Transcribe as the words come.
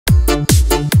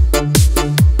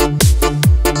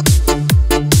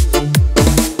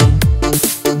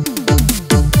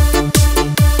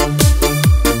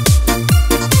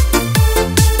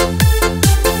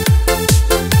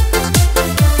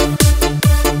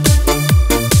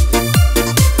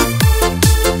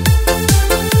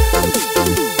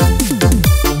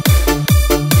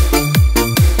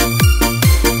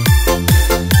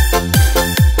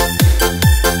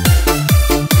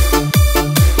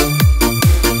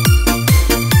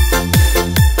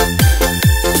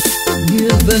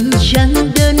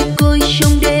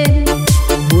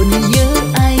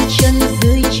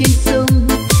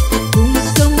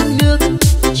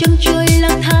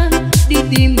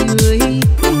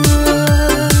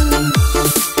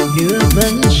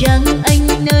chăng anh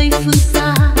nơi phương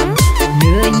xa,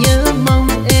 nửa nhớ mong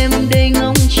em đây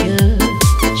ngóng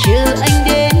chờ anh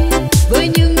đến với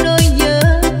những nỗi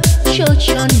nhớ cho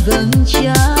tròn vầng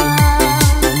trăng.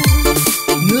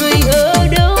 Người ở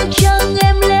đâu chẳng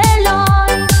em lẻ loi,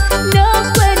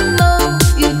 đã quên mong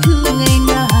yêu thương ngày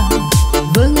nào.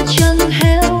 Vầng trăng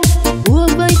heo ùa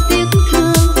với tiếc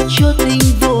thương cho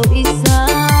tình vội xa.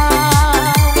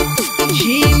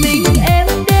 Chỉ mình em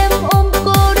đêm ôm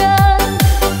cô đơn,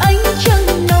 anh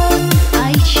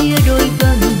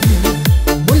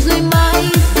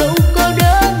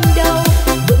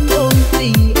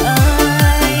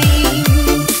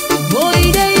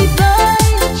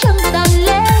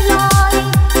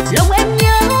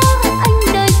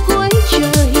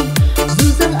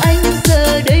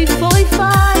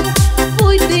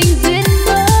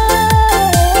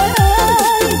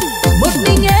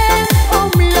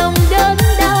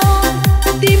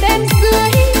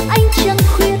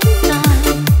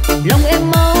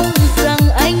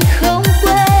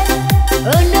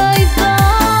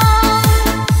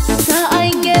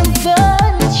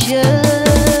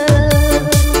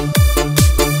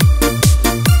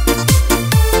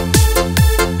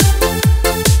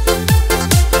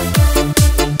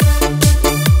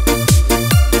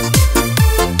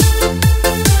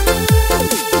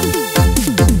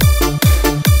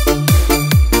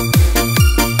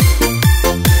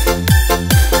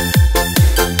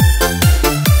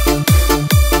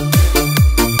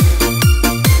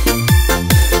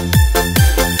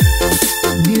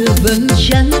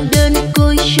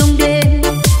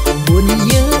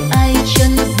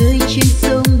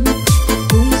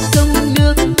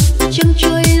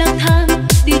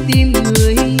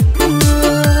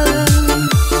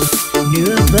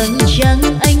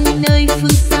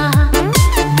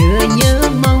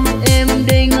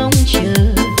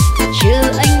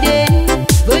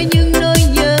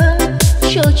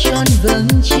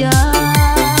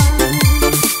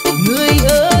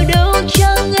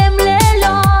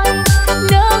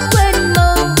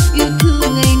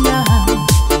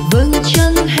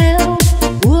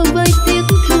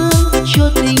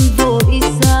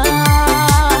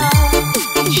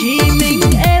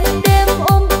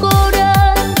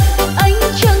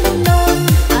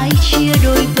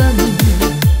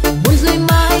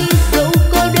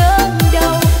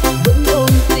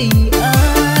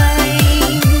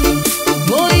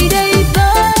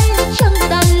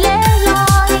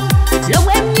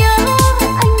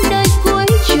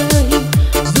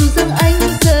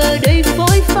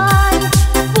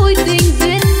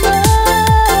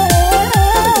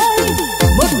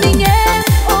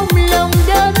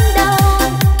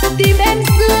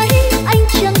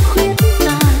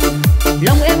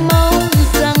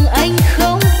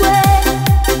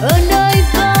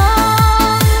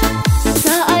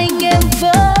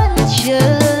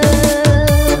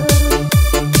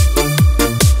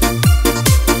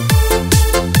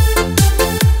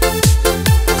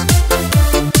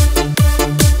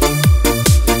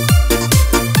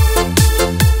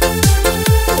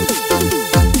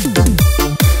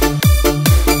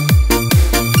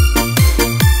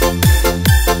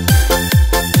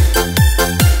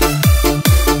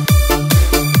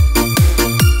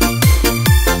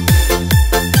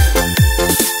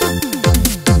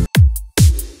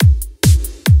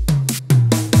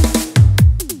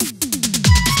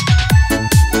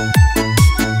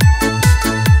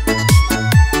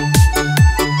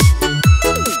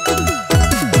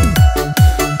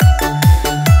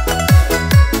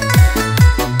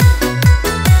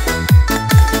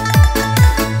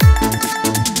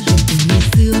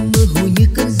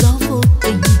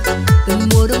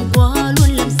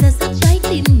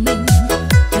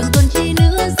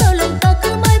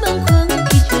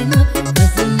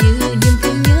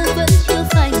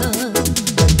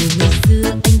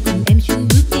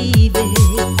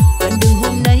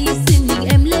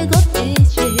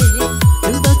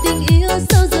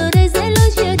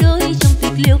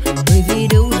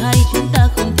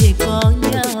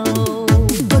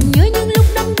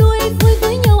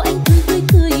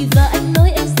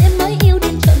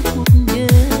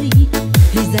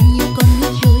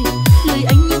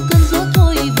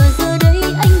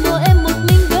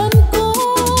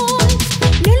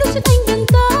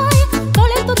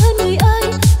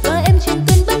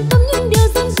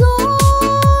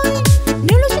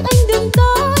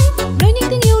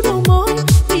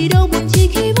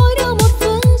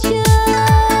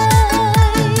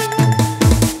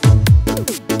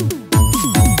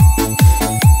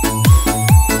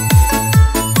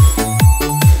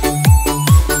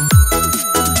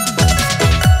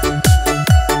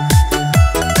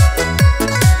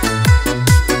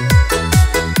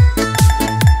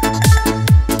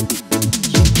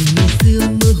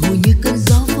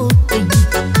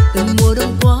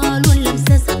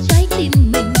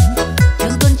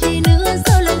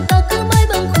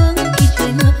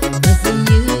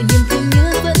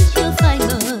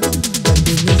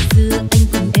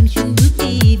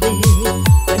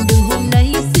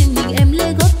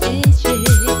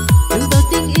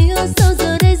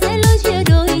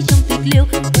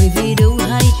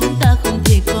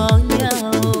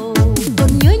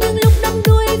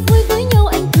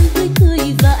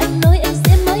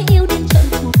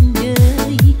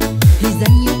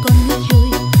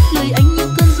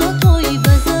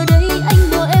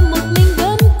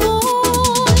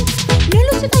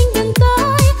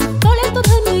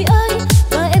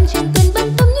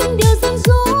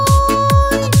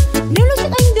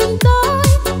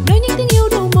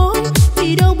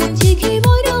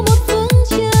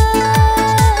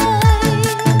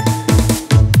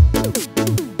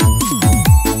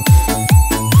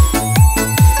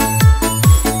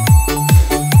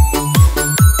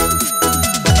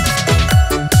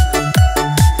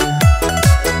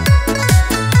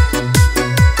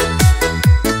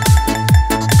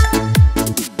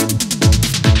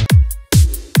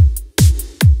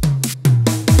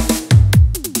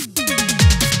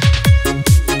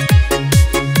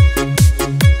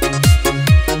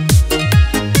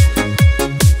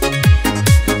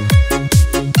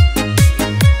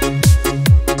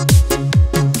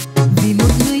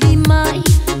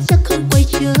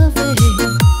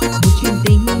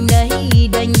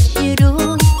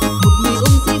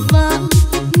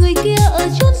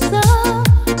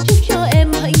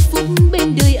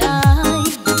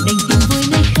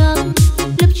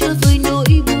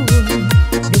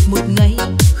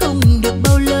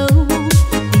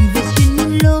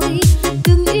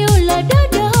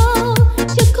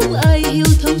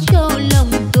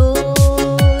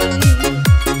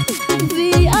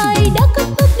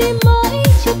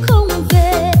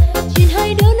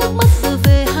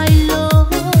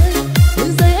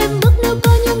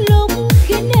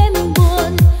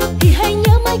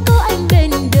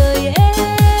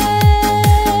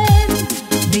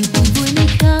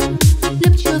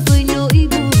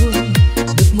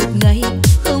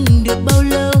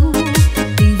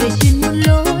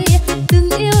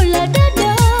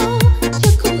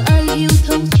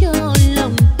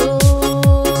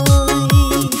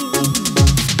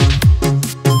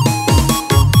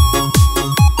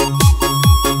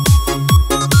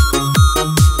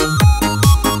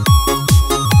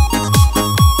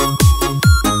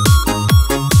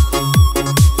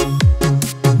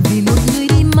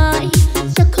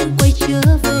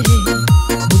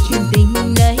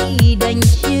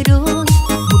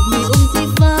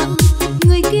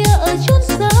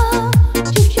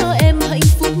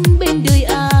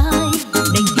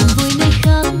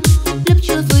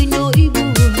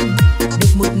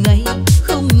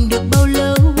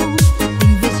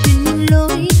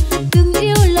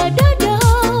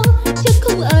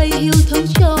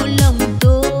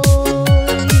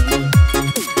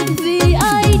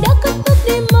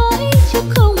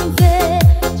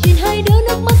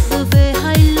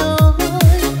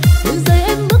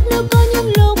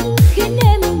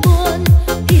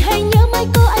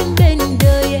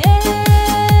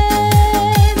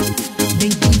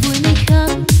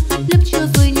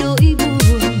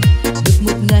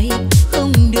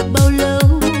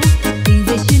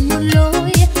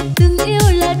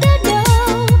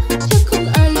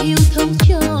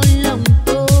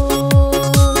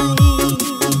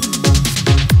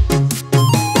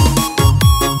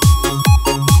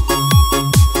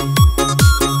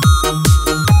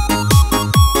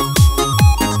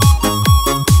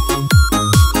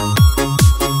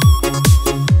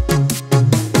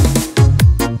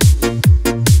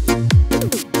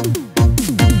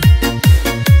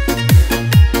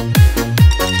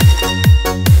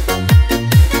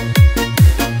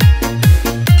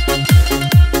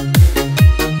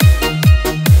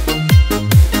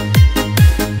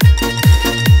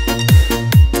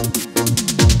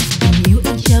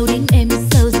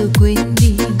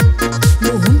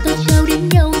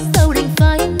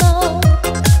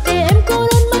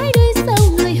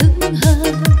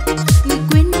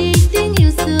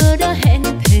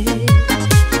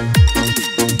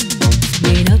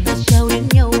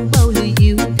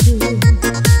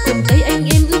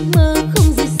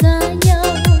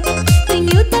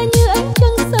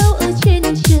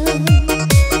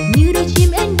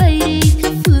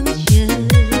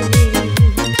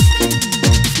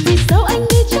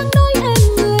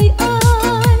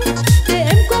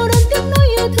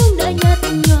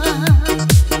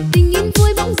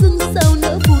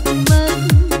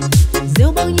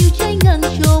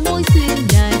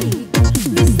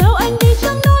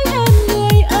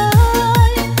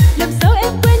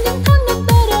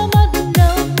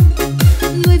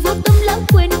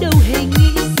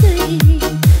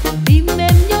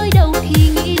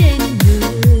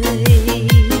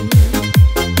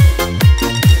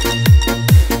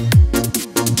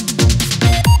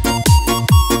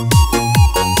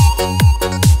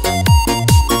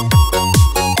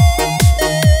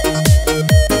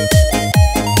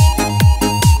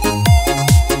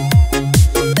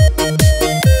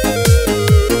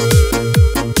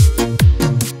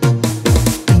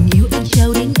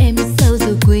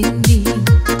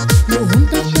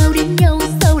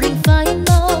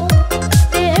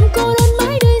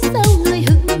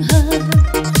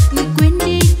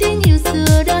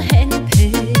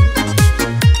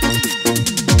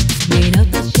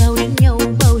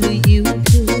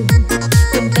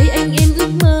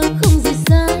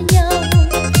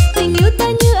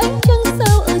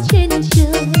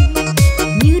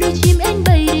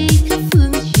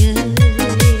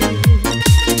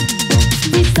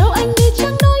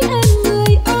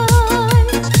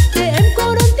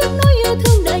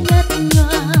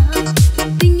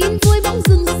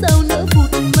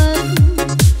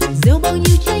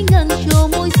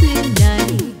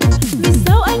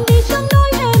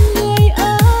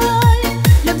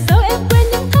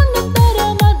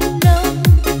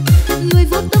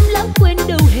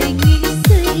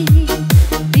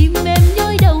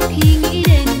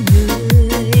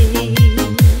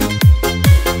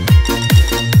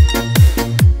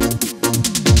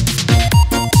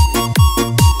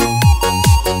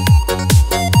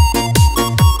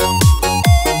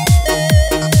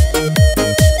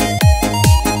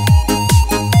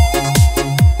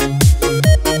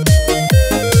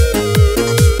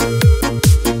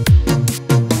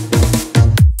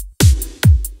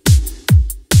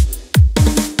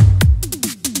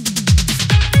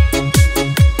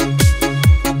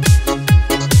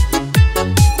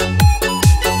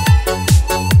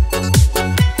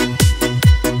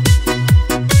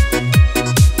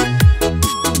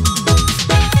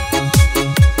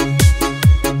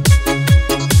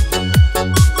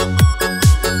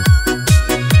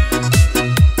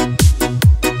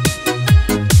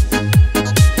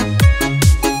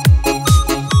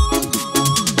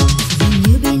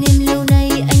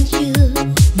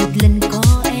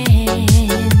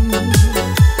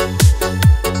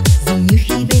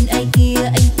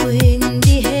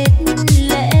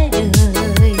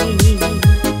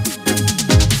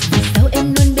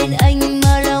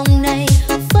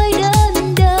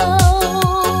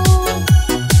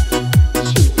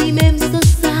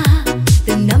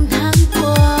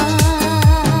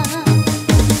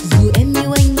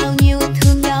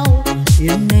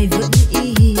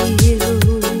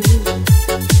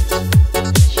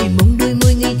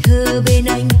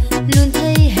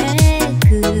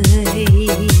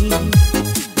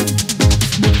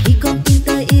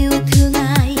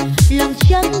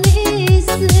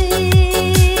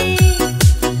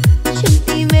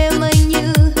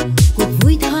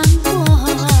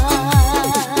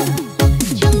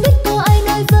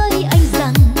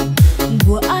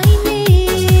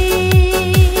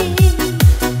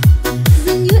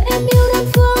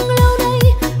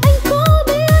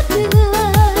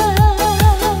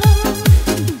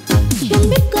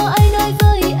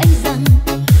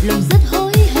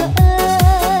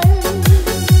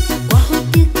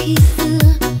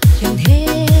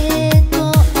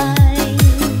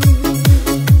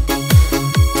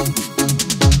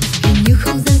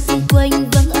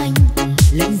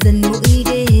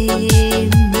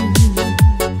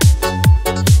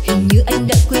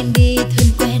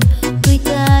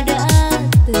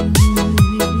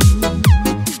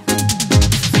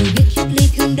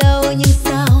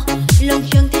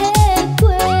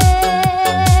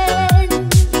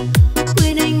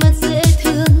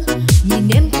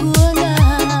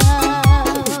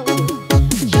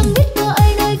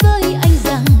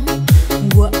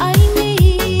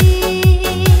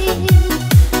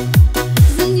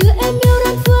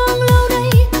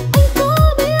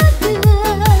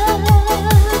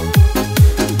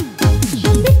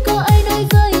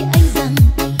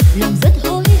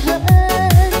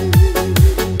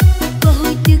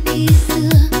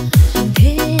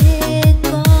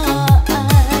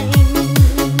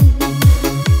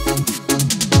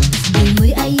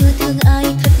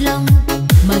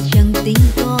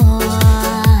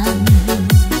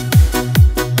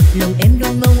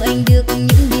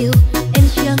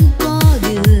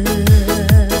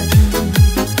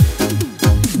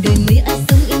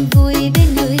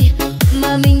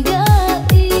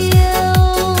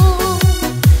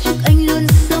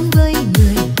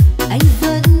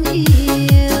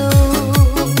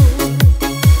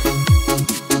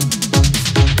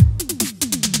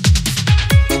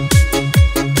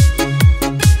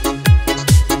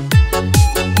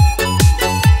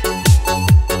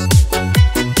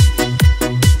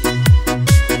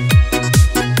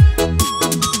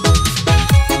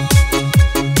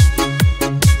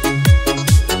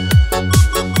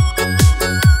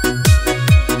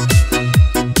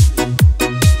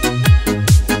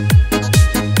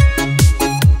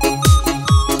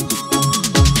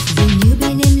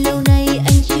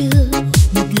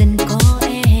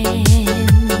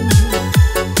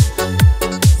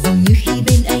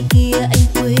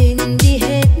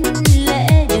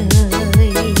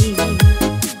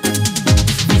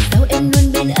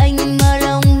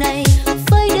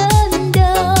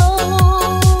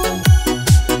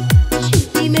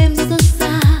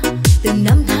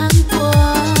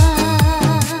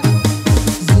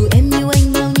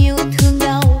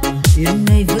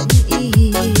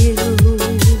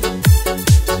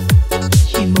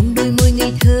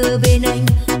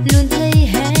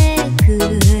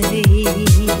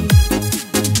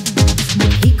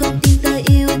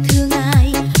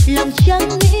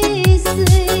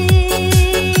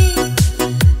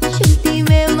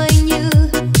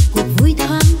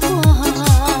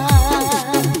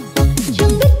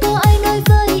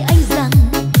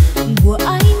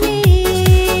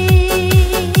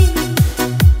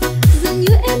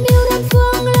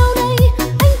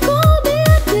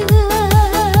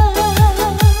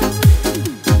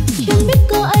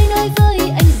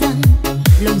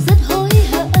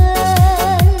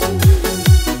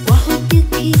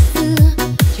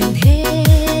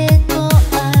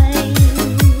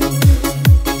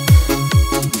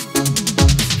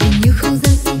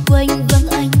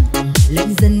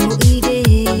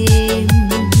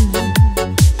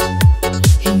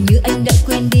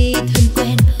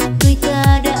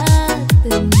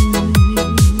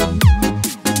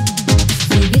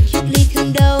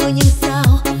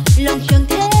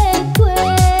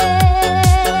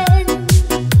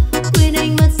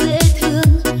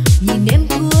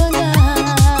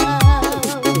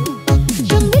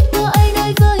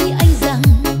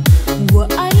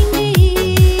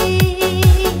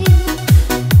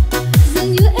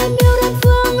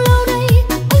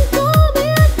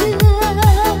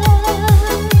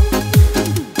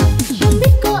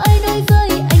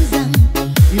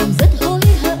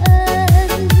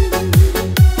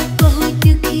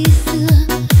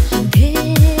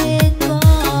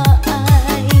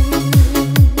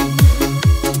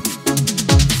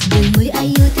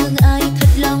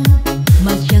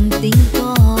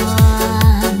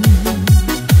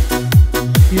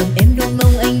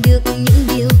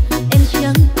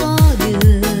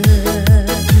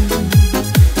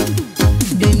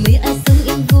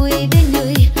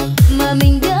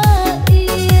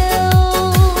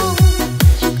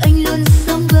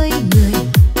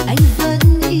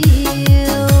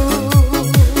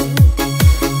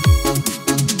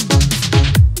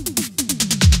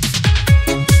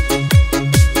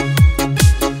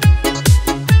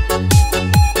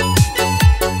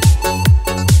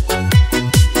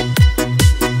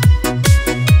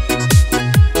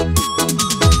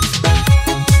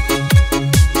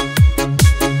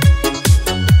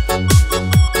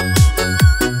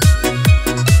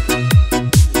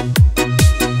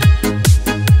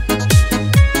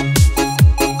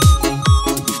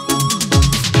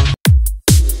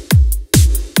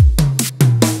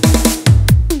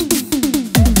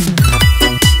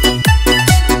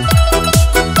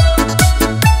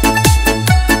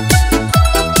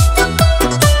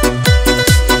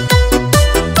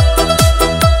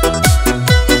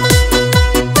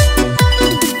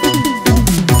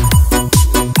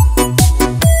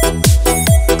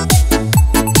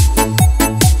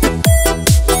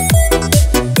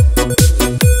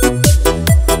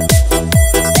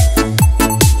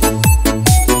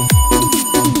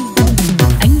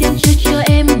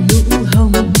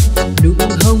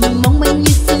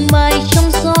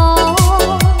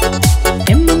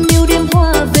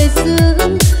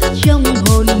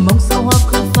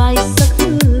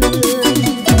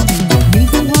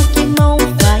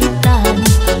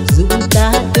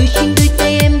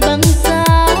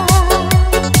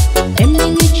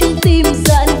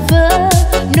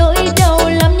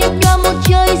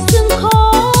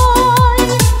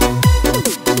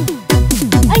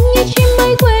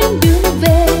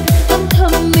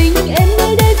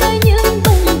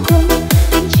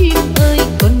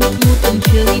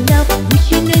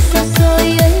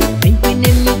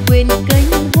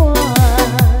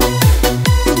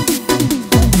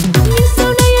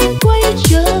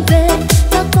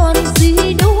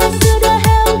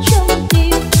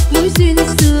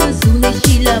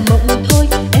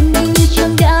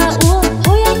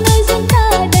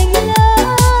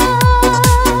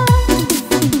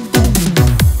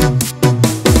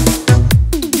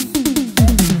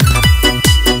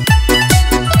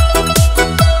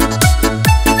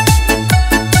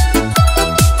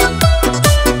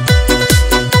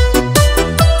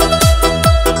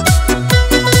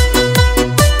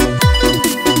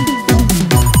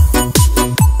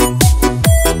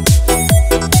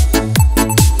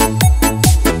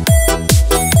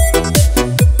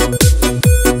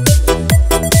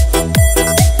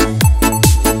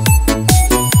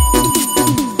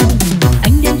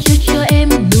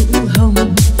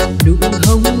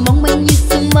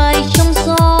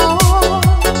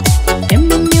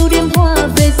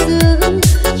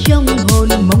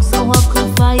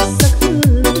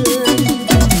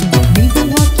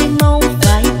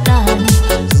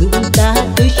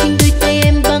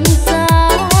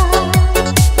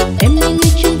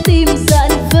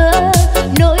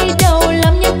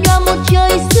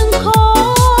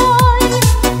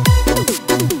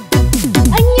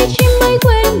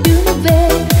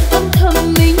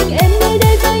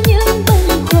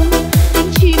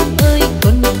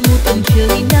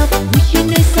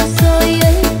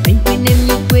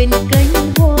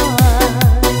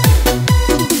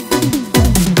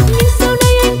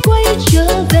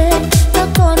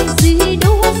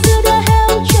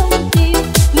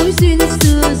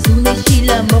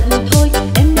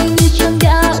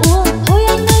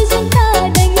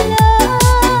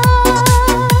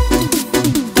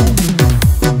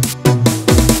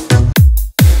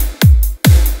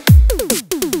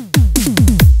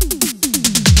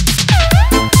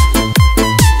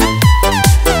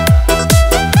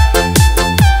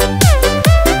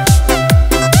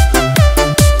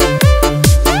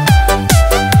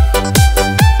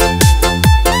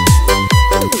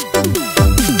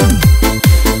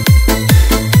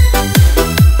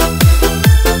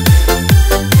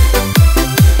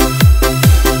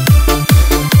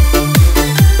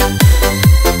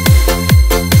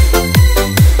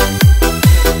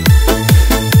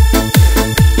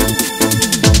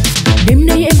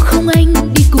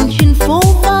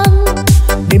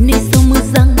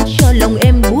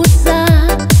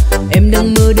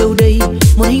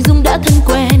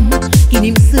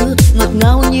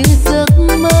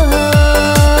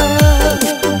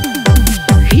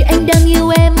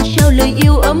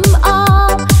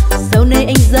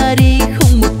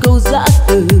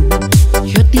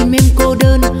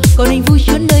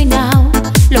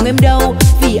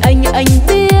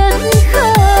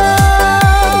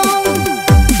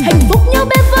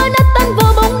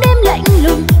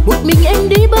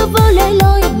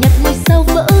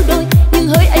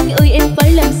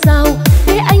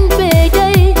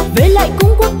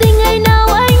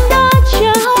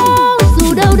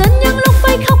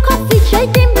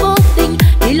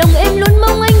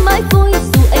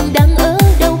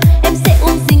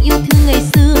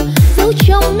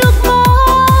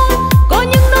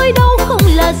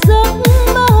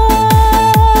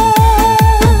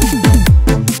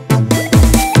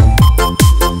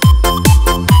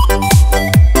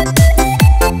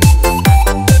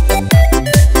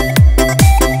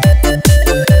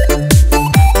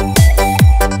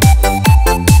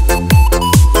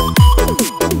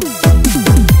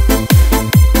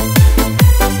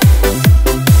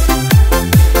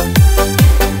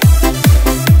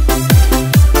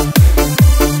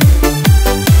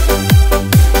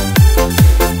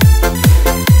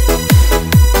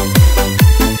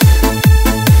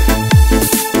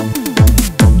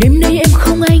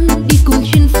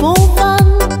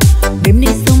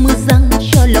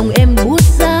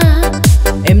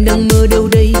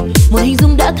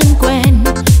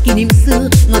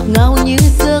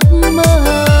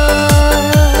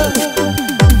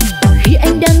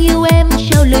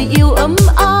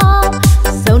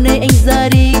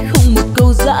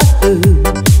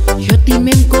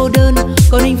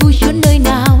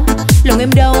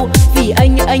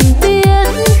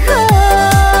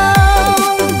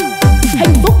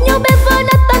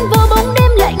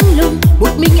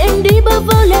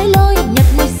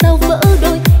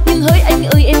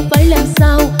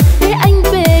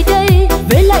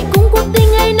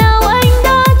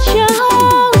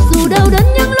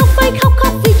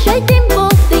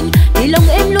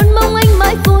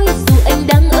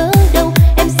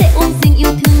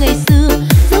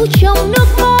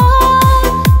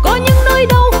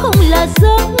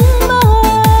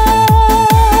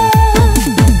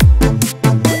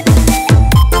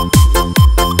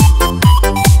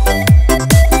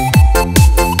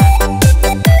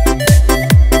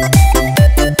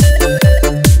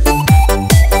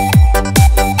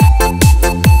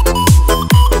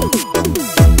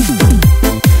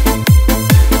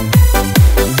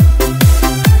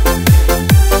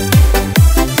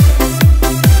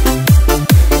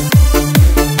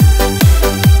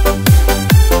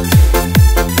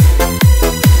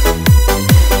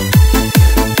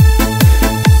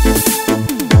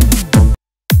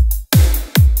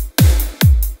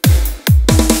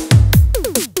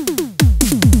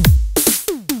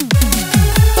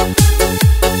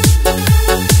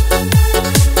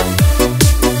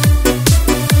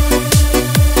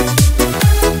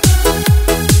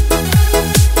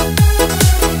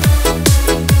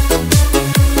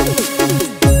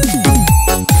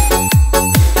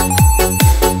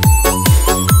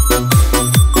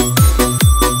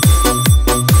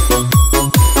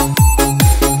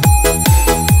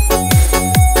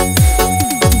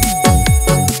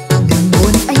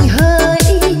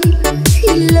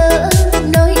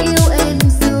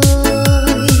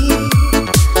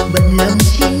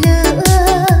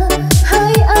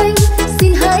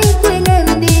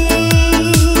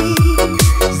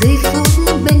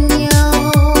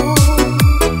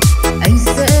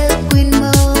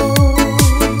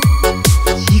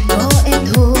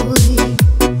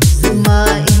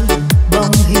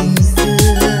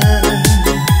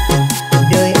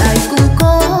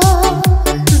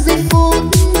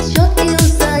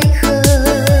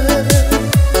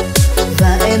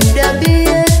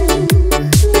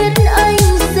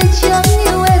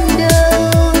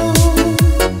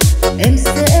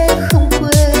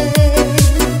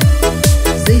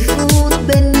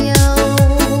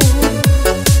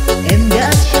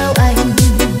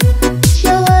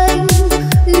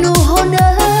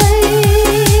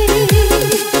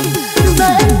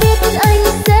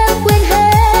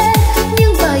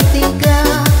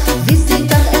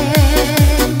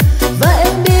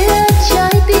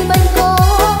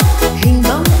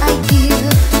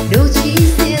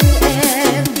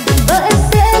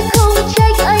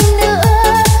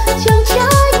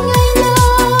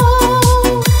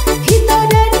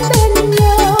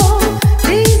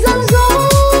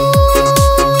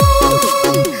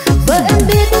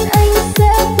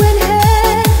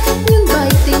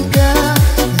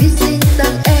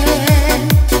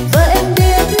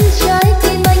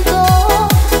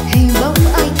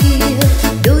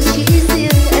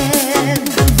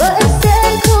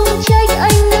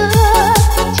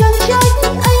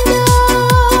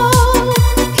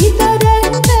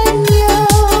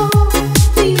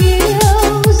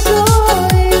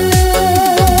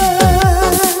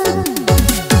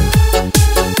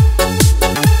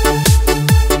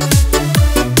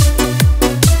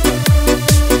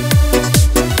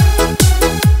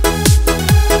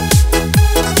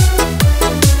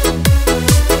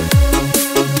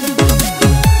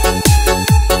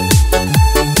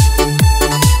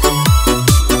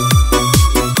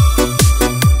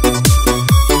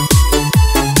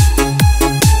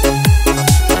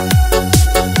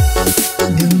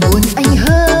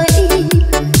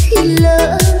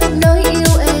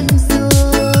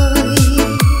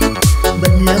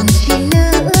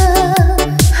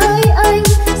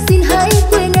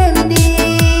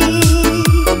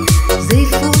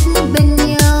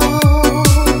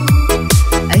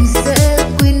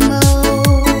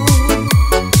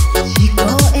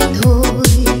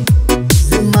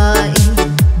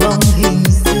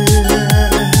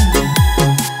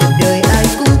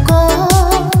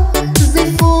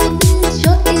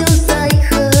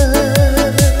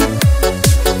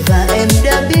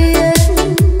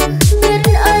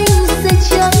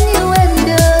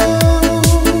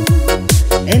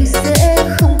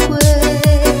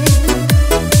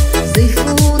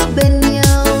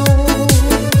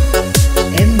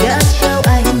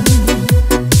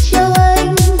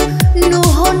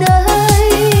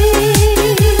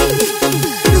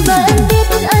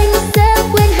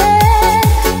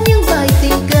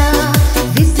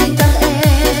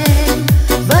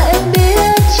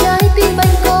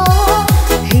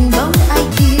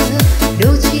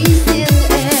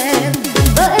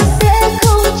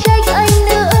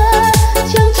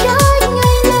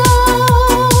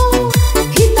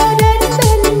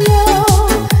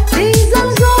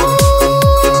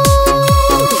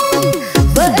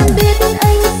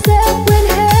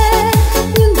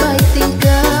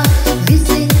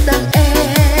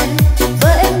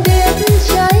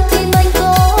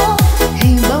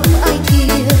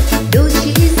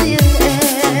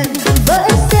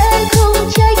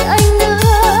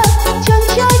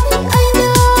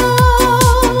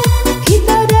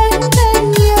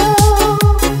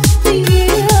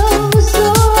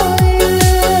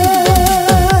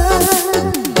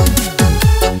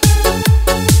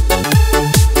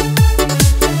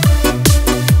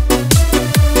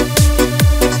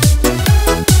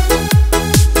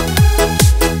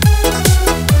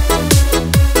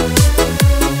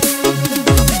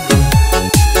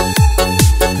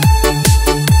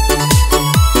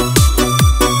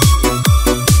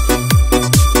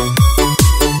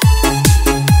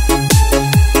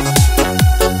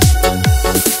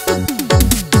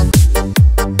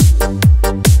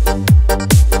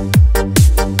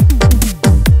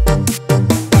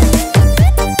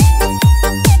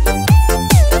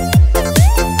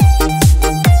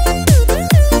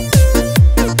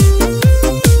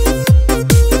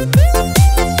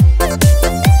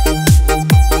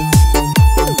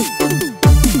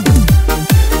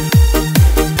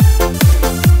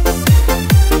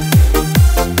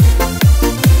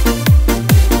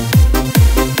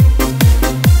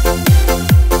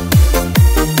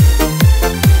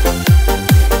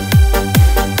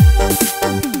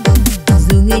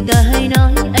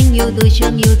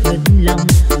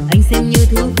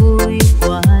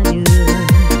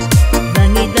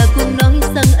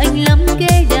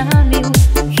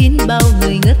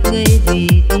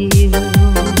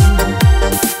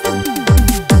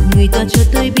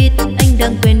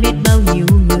bao nhiêu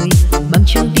người, bằng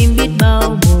trong tim biết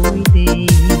bao mối tình.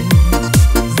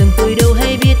 Rằng tôi đâu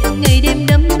hay biết ngày đêm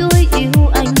đắm đuối yêu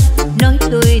anh, nói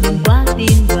tôi đừng quá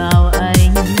tin vào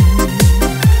anh.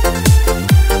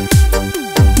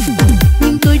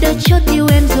 Nhưng tôi đã chót yêu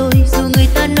em rồi, dù người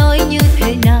ta nói như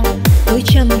thế nào, tôi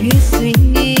chẳng hết suy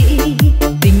nghĩ.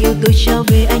 Tình yêu tôi trao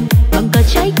về anh bằng cả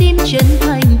trái tim chân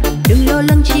thành. Đừng lo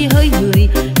lắng chi hỡi người,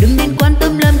 đừng nên quan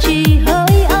tâm làm chi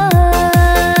hỡi anh.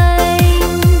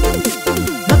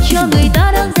 Mặc cho người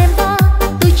ta đang gièm pha,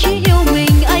 tôi chỉ yêu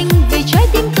mình anh, vì trái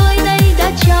tim tôi đây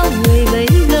đã trao người bấy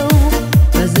lâu.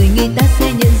 Và rồi người ta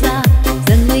sẽ nhận ra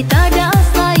rằng người ta đã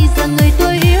sai, rằng người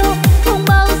tôi yêu không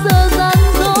bao giờ gian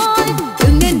dối.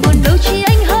 Đừng nên buồn đâu chi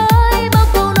anh hỡi, bao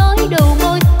câu nói đầu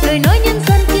môi, lời nói nhân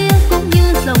gian kia cũng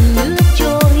như dòng nước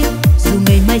trôi. Dù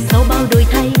ngày mai sau bao đổi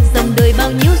thay, dòng đời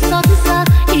bao nhiêu xót xa,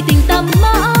 thì tình ta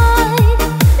mãi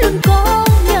luôn có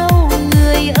nhau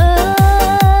người ơi.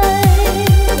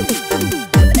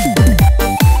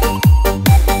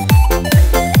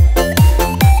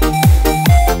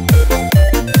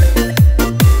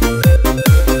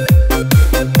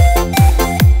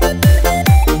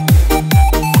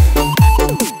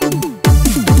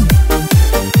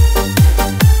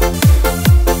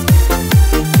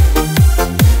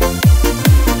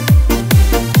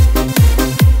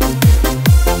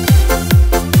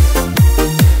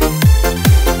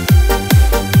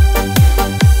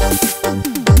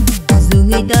 Dù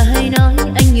người ta hay nói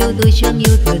anh yêu tôi chẳng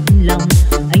yêu thật lòng,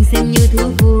 anh xem như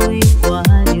thú vui qua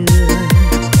đường.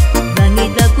 Và người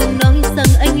ta cũng nói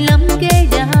rằng anh lắm kế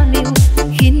đa mưu,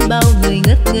 khiến bao người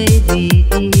ngất ngây vì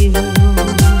yêu.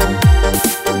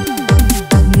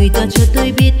 Người ta cho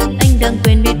tôi biết anh đang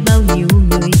quen biết bao nhiêu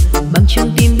người, bằng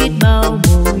trong tim biết bao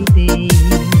mối tình.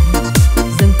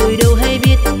 Rằng tôi đâu hay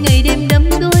biết ngày đêm đắm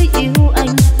đuối yêu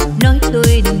anh, nói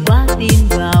tôi đừng quá tin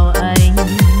vào anh.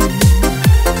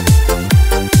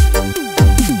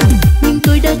 Nhưng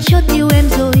tôi đã chót yêu em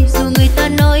rồi, dù người ta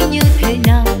nói như thế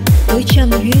nào, tôi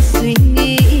chẳng hết suy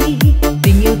nghĩ.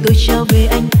 Tình yêu tôi trao về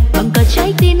anh bằng cả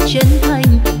trái tim chân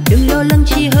thành. Đừng lo lắng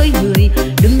chi hỡi người,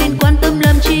 đừng nên quan tâm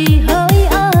làm chi hỡi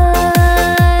anh.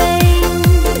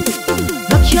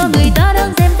 Mặc cho người ta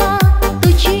đang gièm pha,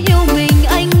 tôi chỉ yêu mình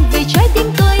anh, vì trái tim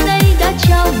tôi đây đã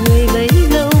trao người bấy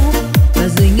lâu. Và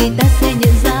rồi người ta sẽ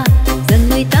nhận ra rằng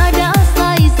người ta đã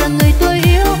sai, rằng người tôi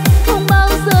yêu không bao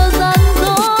giờ gian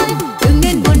dối. Đừng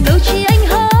nên buồn đâu chi anh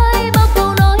hỡi, bao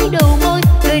câu nói đầu môi,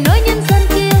 lời nói nhân gian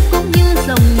kia cũng như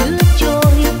dòng nước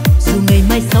trôi. Dù ngày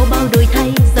mai sau bao đổi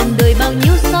thay, dòng đời bao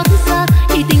nhiêu xót xa,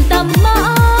 thì tình ta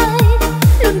mãi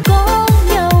luôn có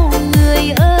nhau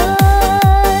người ơi.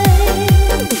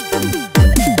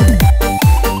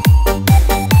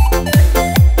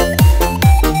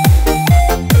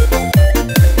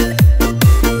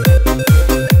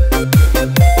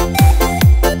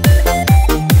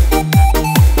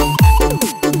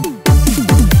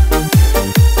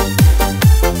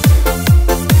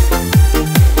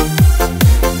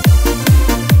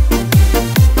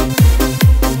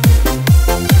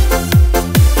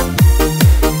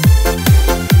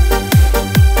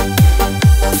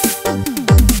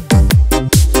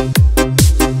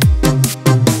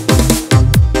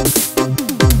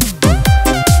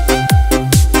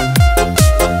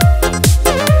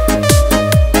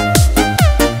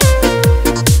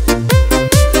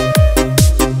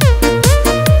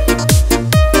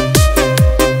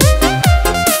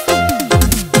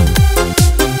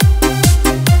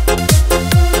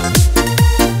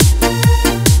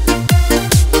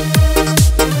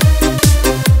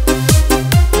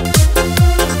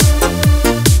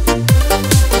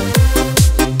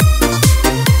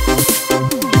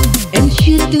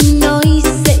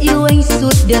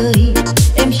 Đời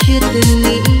em chưa từng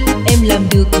nghĩ em làm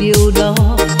được điều đó,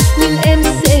 nhưng em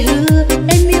sẽ hứa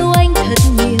em yêu anh thật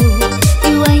nhiều,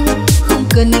 yêu anh không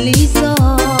cần lý do.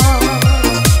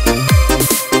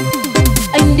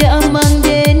 Anh đã mang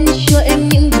đến cho em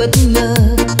những bất ngờ,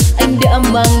 anh đã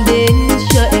mang đến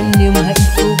cho em niềm hạnh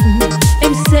phúc.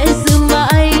 Em sẽ giữ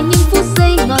mãi những phút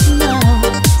giây ngọt ngào,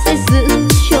 sẽ giữ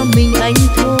cho mình anh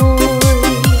thôi.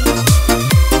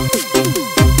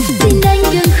 Xin anh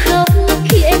đừng khóc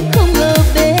khi em không ở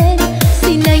bên,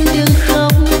 xin anh đừng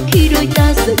khóc khi đôi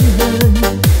ta giận hờn.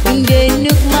 Đừng để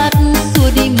nước mắt xua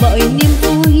đi mọi niềm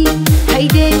vui, hãy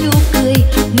để nụ cười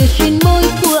nở trên môi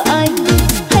của anh.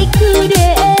 Hãy cứ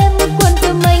để em quan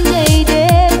tâm anh ngày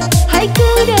đêm, hãy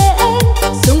cứ để em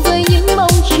sống với những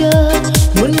mong chờ.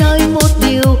 Muốn nói một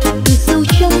điều từ sâu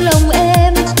trong lòng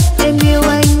em yêu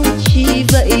anh chỉ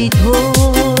vậy thôi.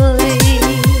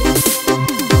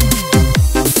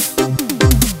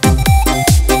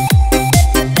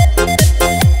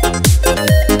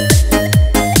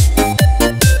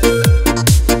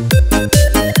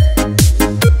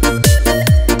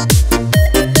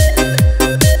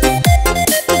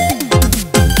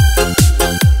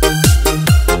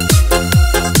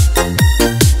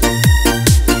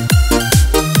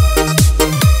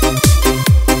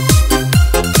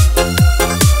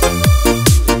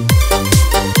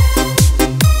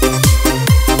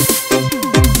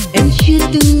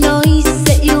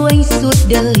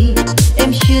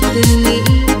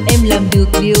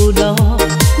 điều đó,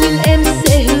 nhưng em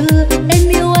sẽ hứa em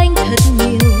yêu anh thật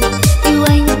nhiều, yêu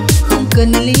anh không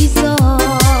cần lý do.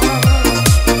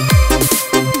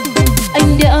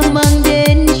 Anh đã mang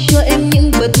đến cho em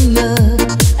những bất ngờ,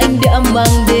 anh đã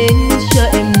mang đến cho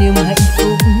em niềm hạnh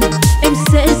phúc. Em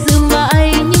sẽ giữ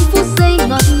mãi những phút giây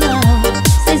ngọt ngào,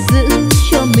 sẽ giữ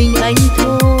cho mình anh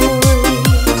thôi.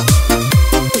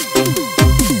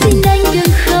 Xin anh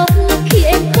đừng khóc khi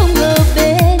em không ở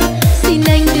bên, xin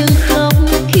anh đừng khóc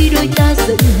khi đôi ta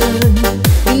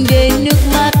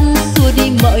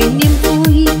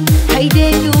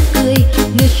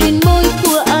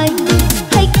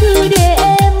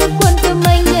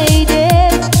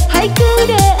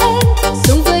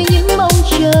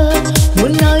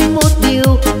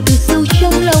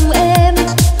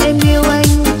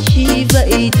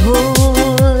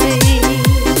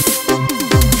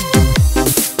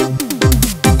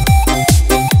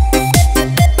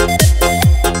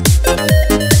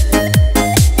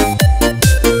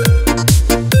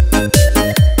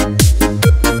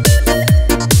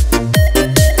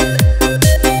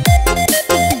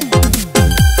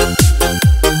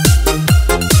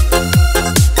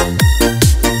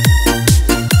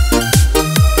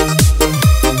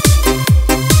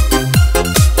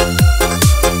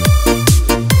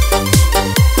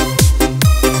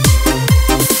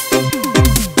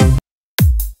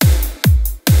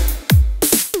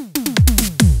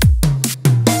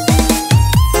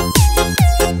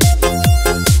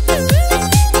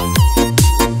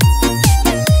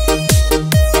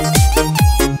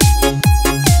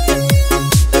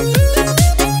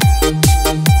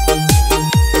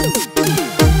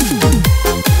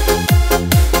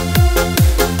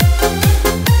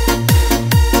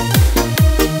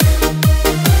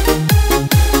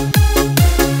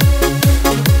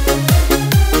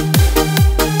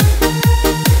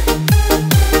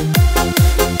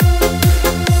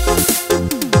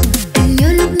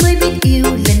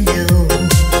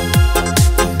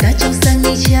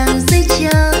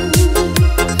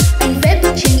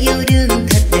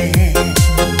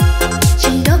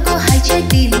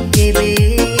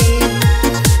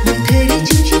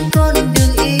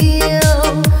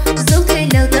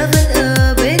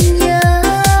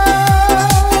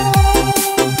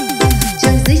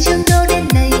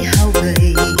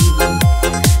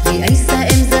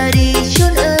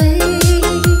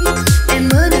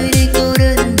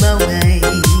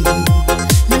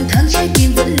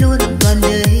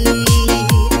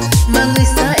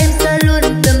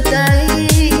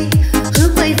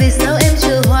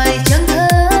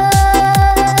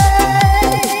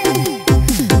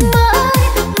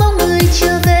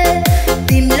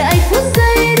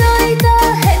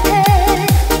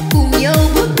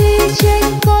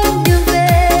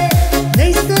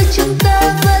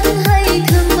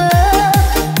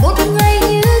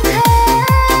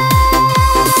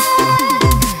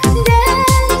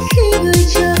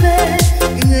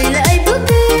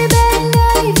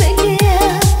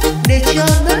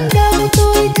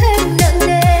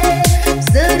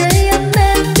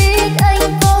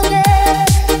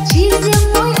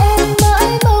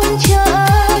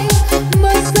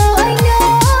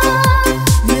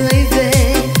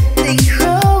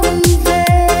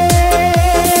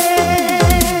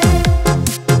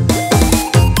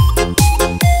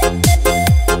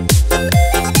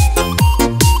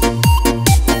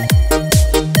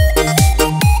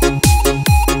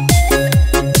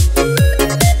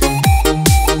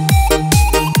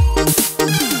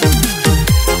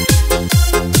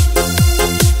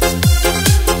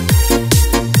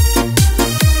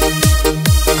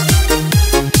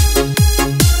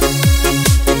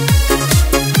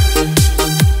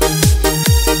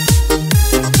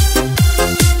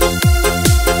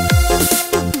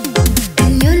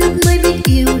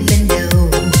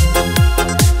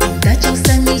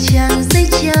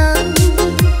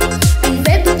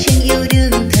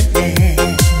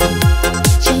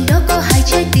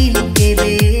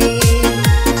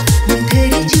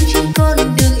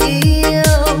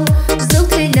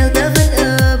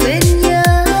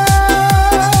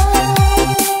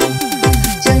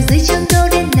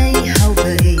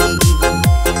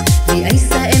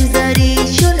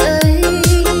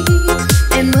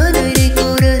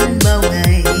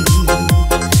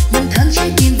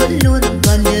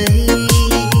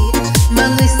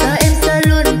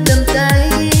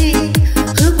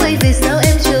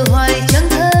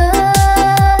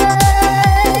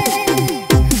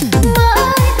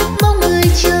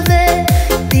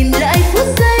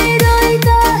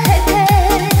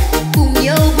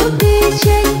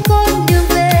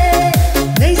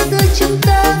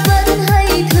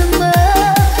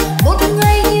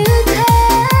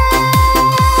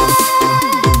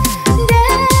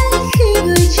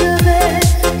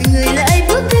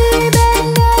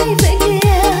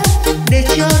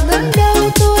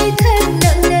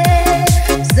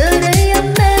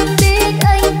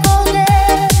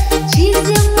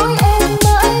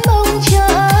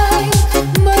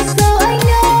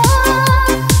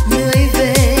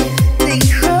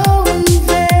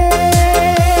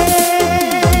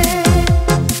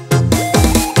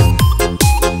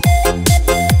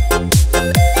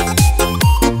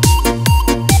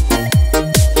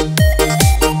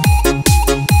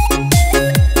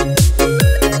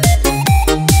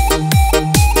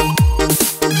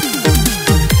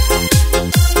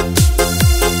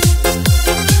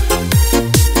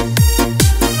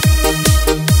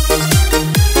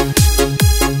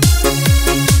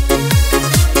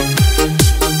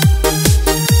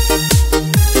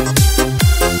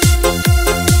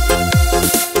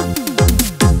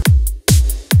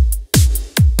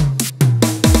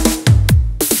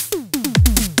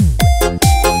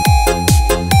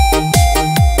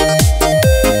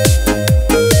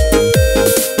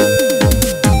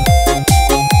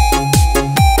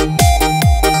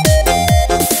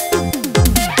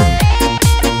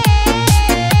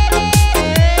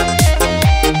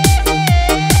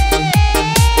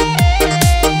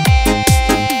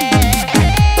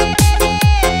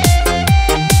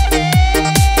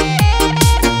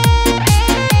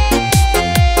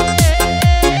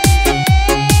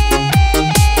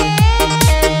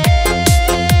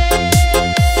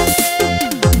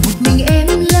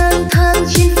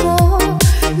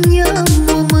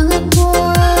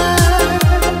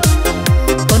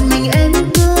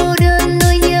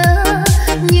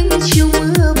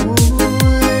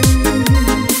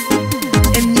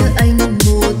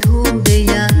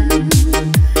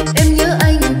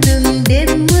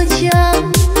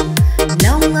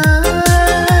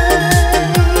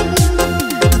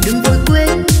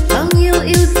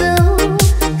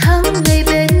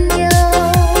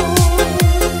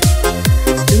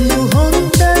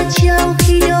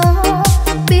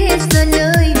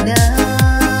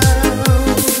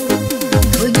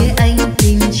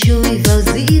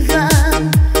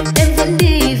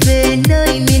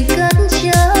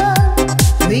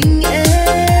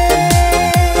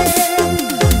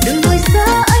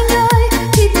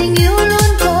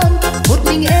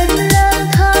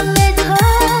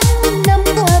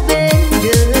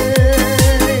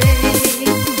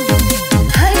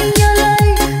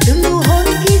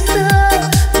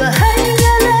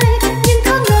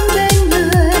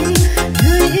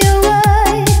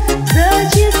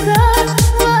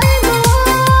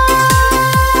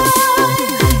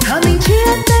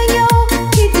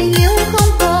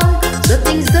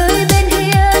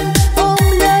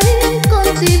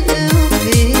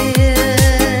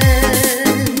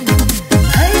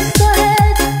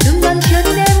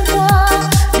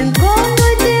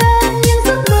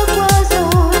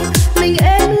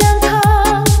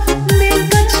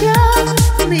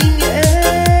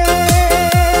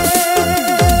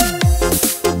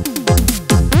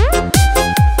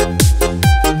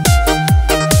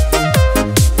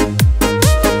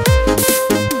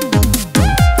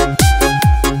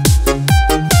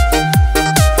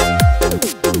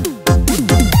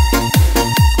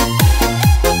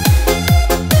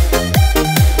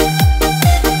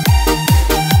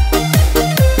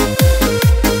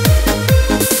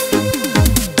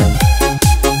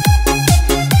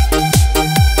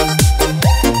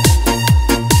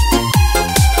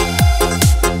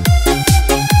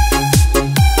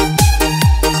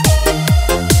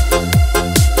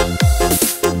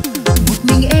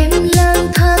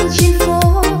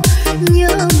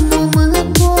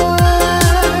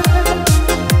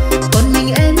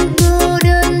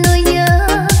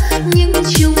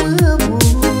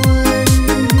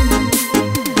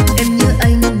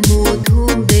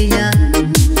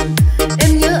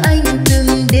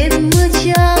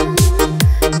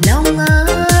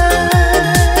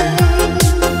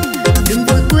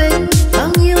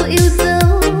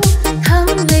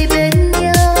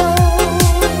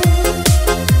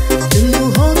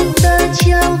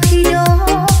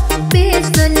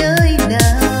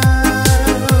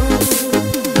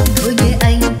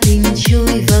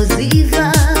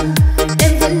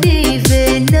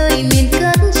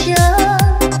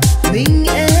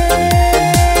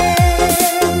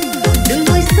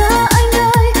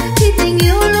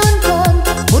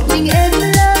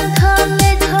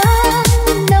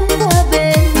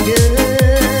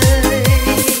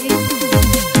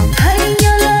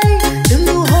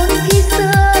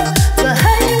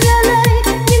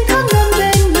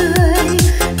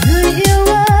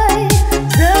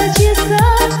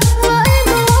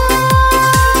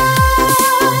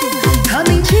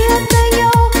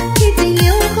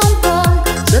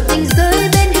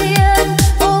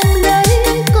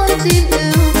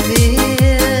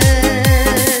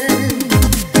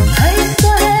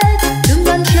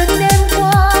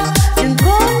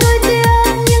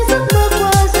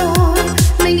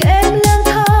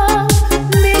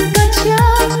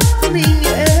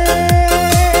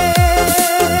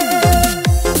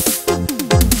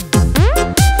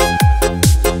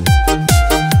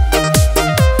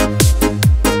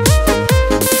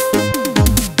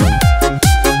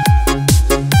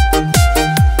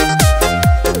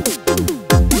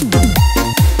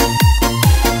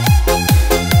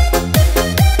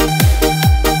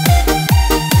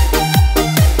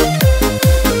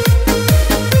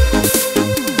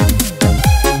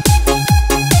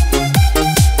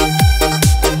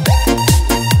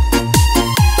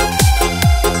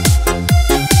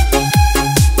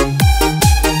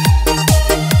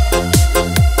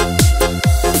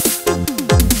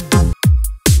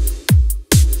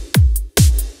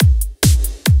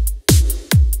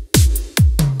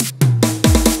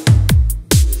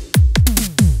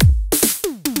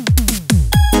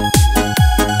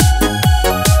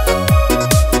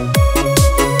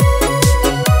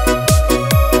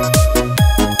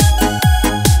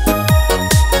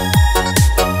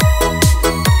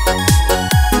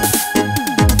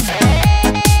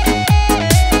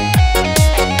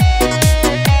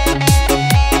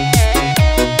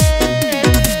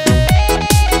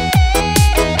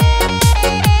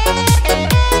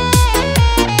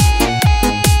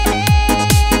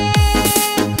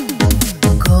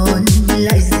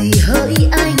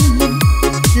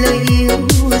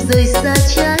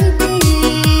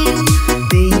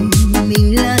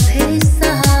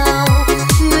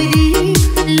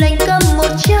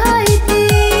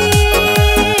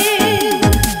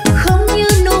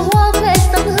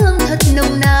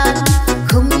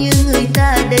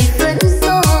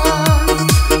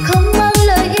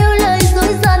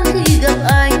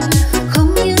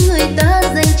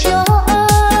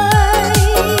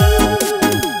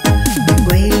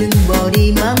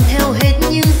thì mang theo hết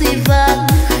những gì vàng,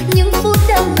 những phút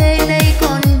đam mê này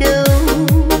còn đâu.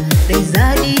 Đành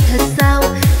ra đi thật sao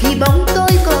khi bóng tôi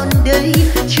còn đây,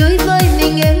 chơi với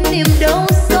mình em niềm đau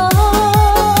xót.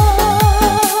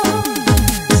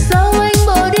 Sao anh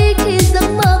bỏ đi khi giấc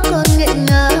mơ còn nghẹn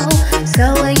ngào,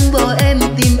 sao anh bỏ em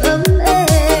tìm ấm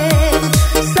êm,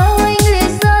 sao anh lìa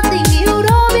xa tình yêu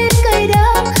đó biết cay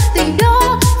đắng, tình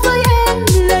đó với em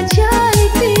là trái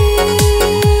tim.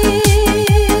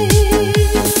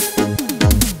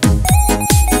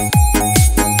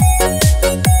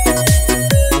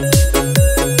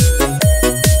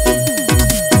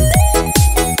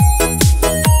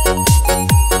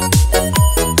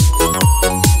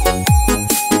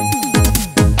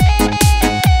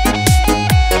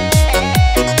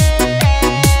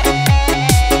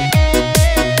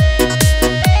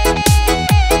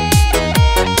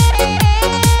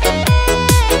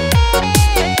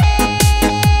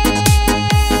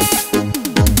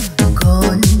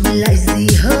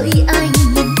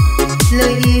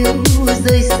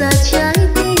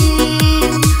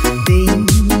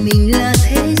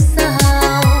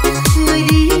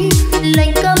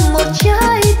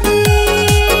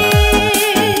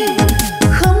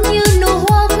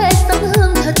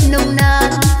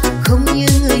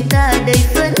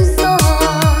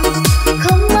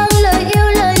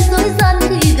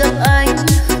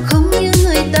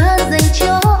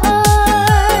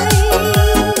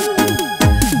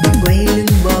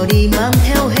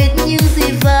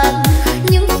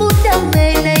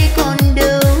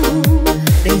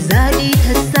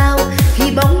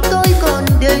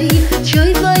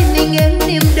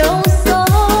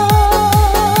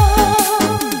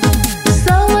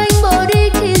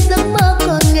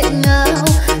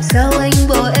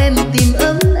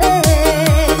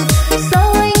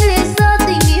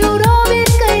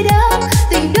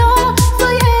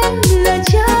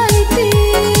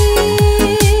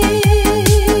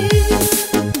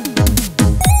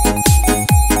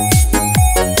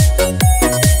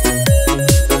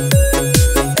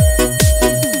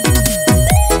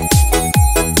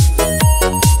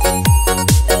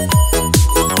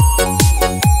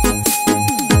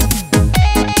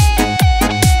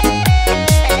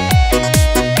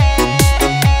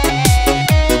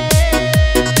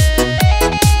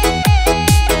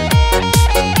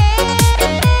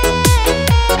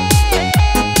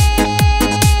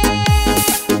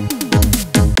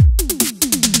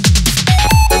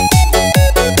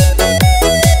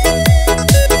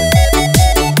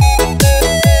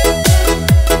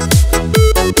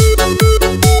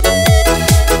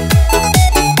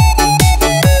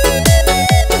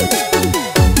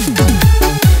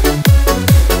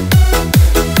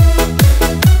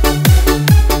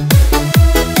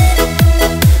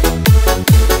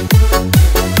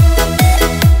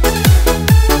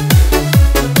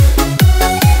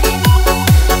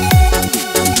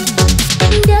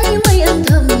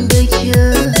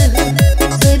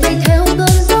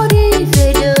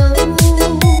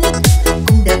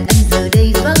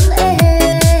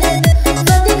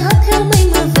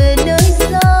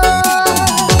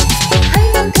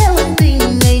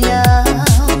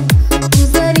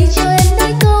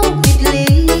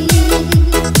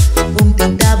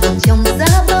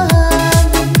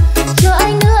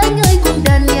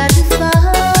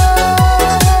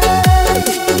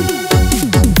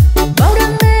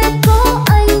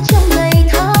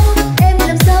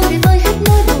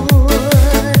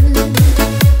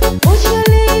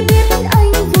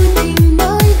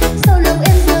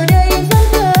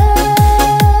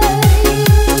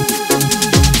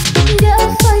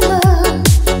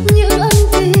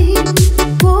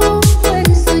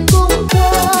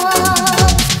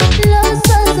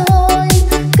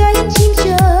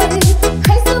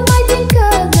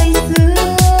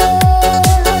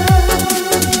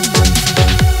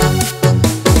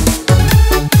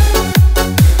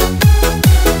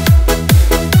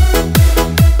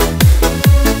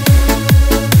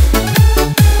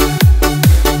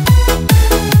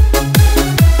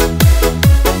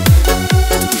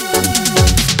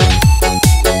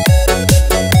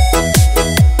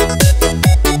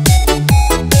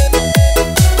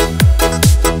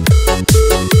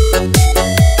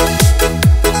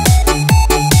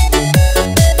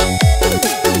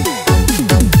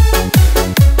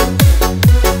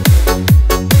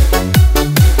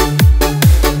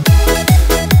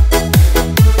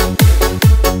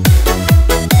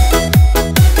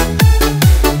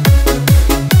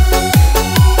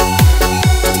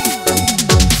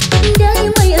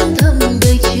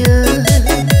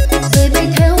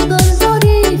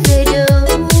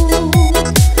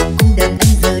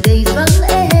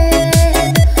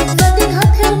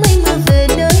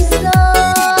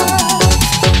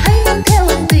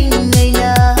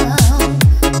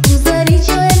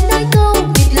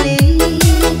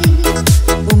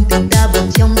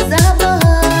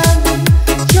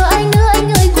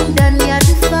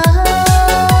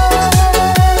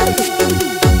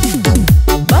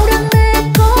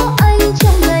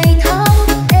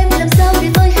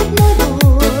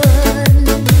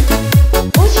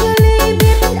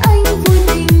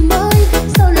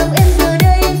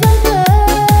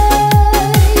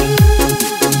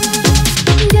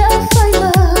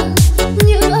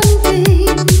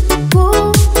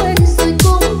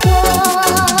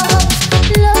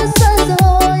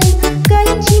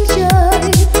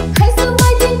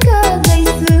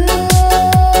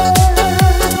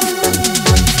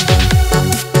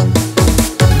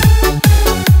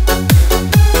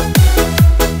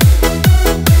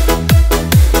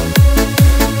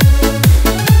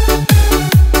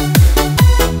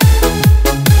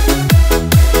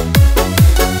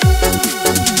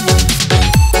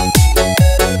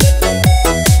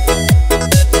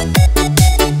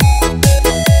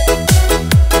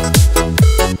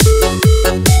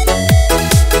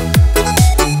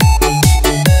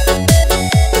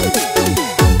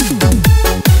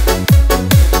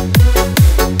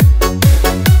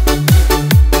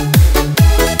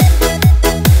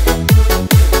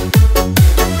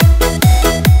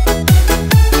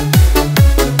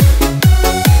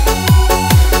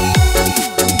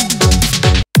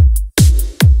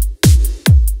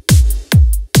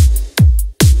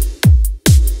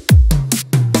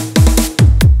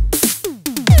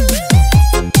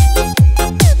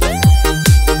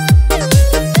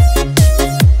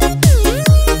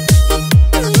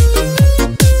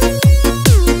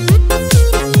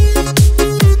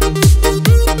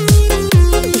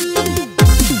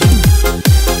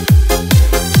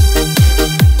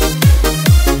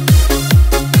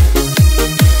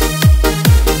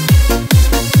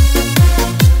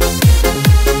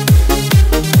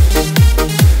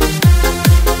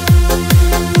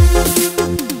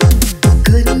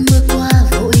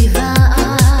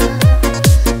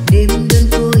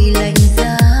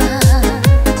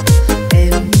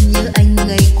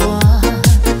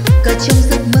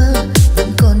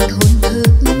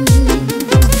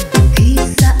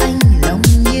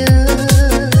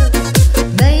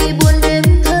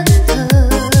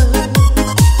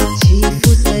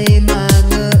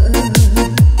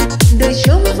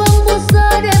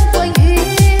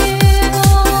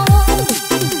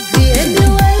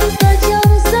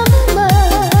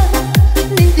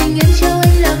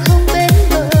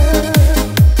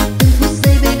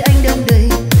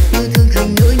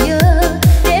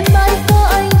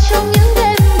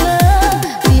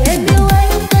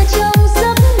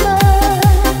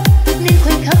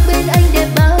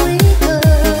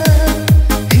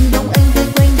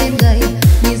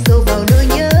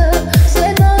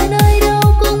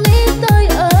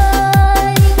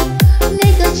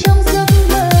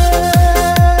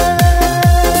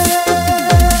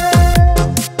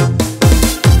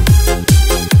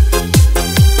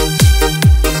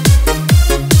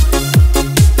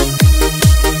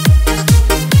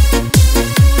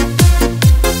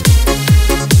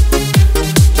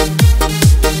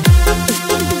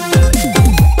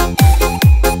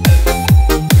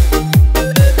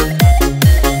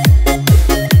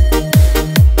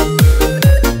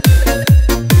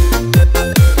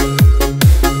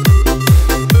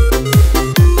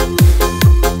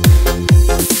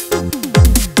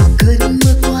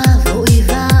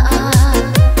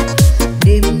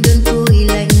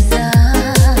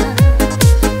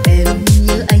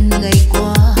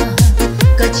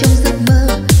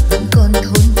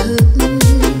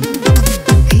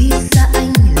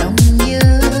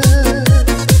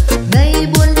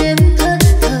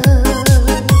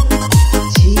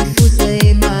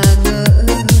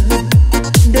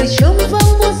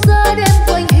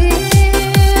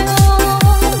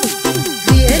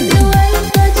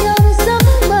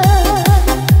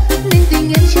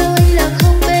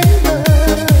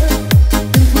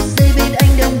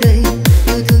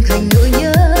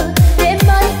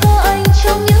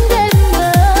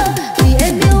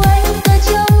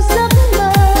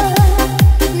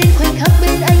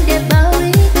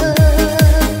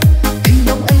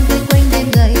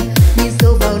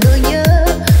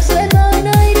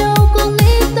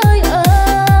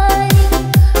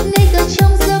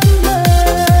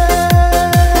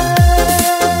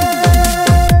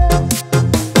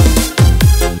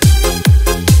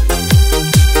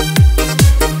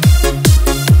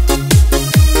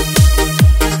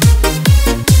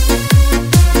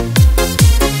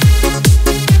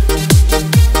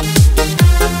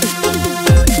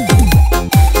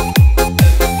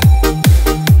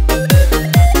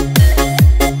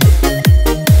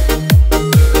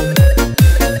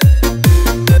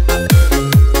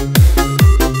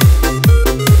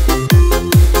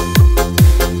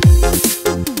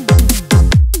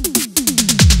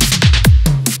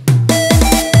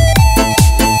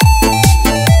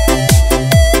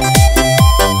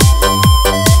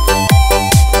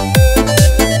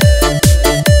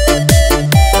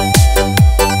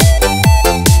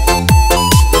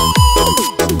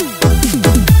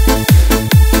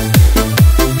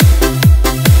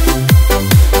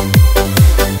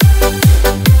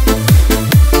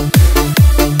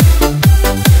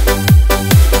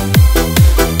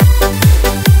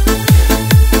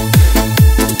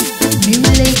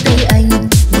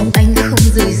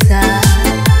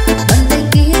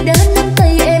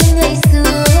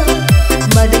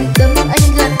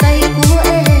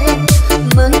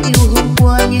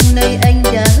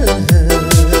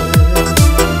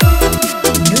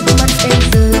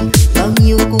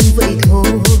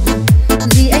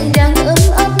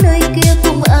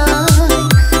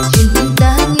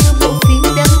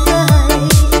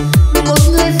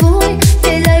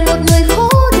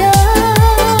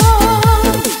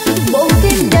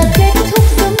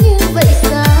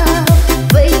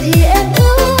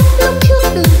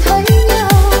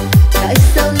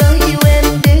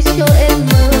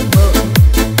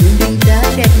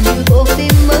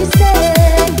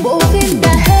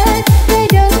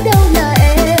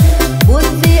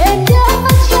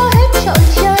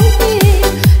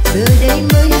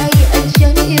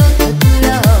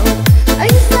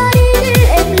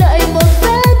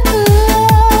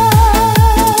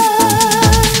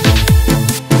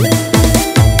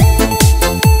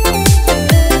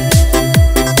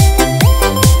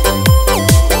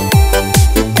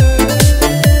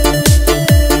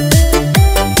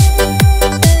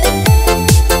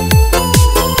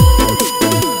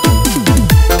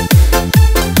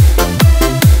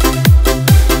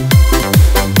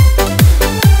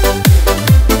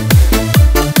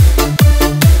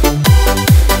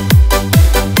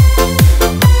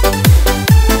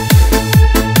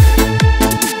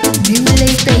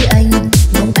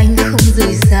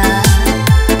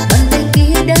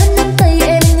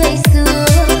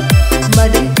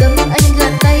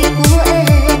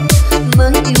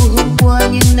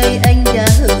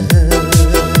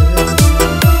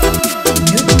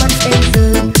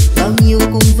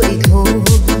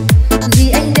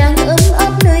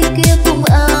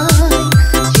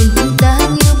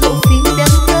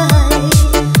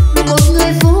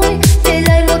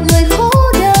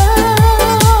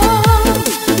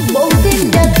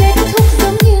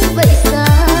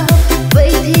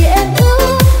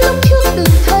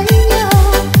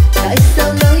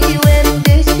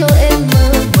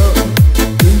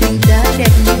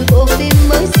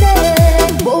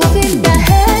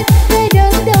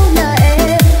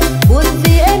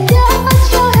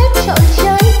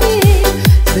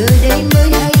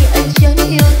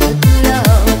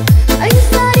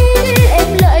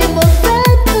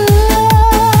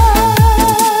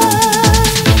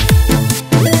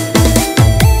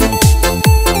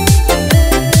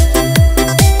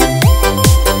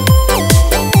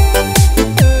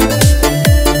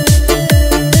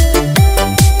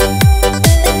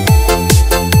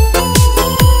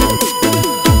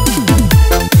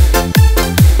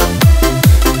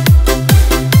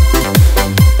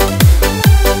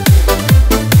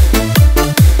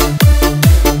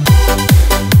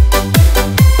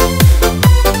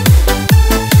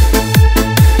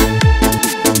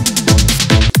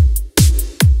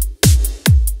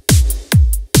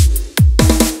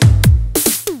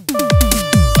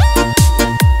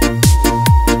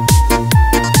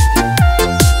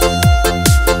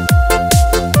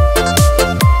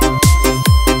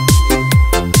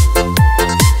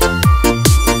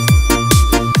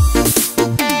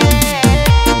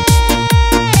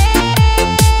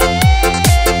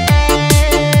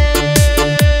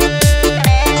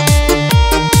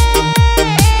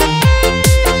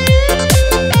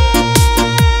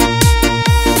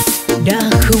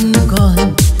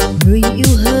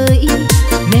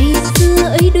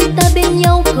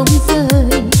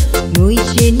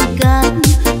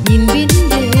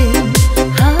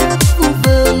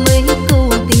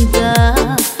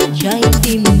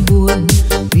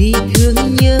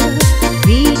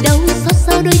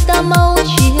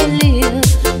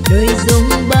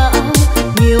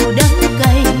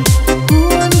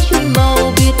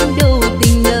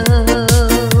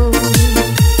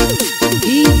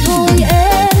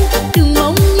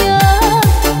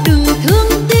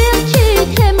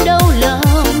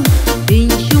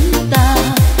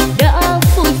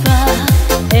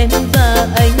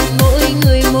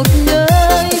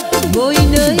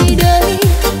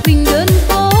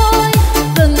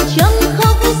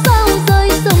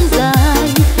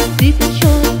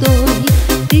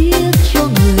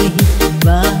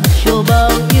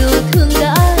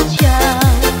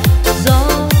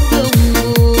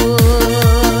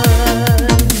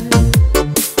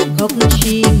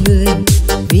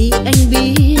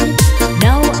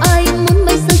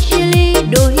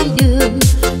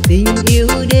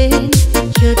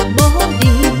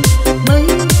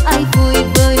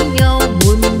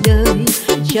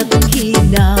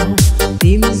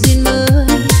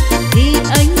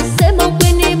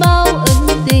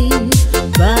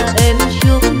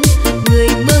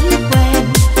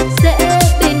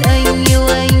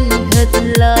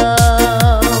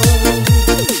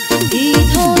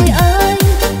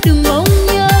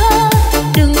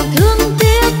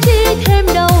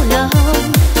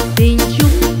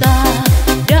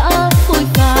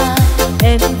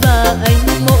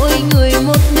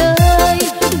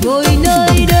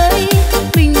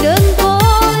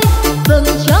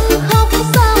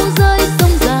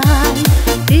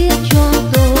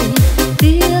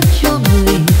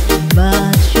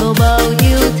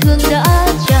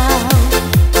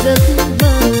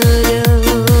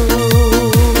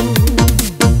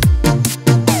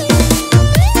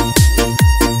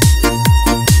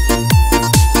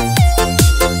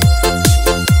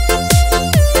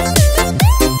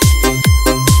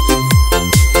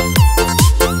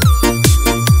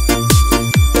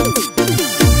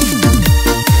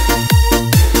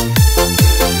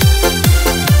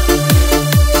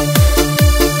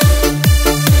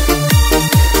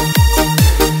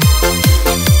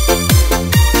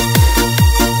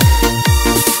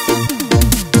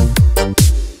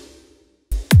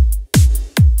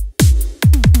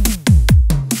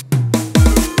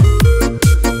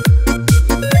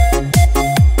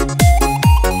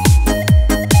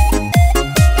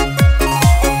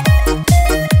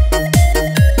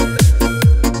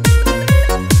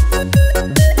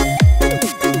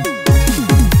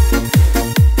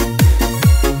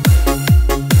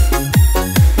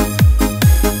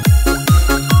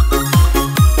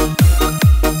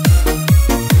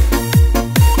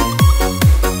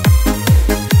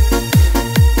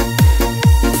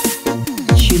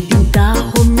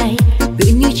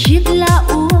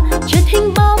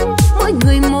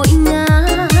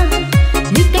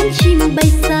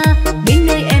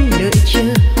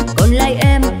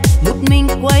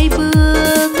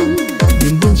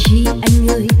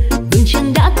 rời, vầng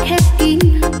trăng đã khép kín,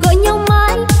 gọi nhau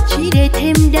mãi chỉ để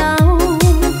thêm đau.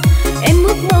 Em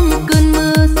ước mong một cơn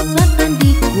mưa xóa tan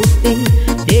đi cuộc tình,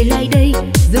 để lại đây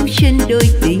dấu chân đôi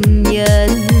tình nhân.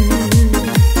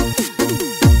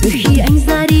 Từ khi anh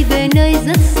ra đi về nơi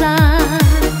rất xa,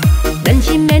 đàn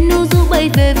chim én nu du bay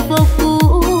về phố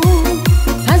cũ.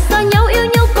 Thà xa nhau yêu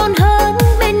nhau còn hơn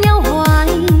bên nhau hoài,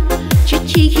 chết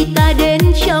chi khi ta đến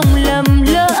trong lầm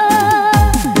lỡ.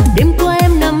 Đêm qua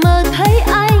em nằm mơ thấy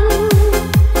anh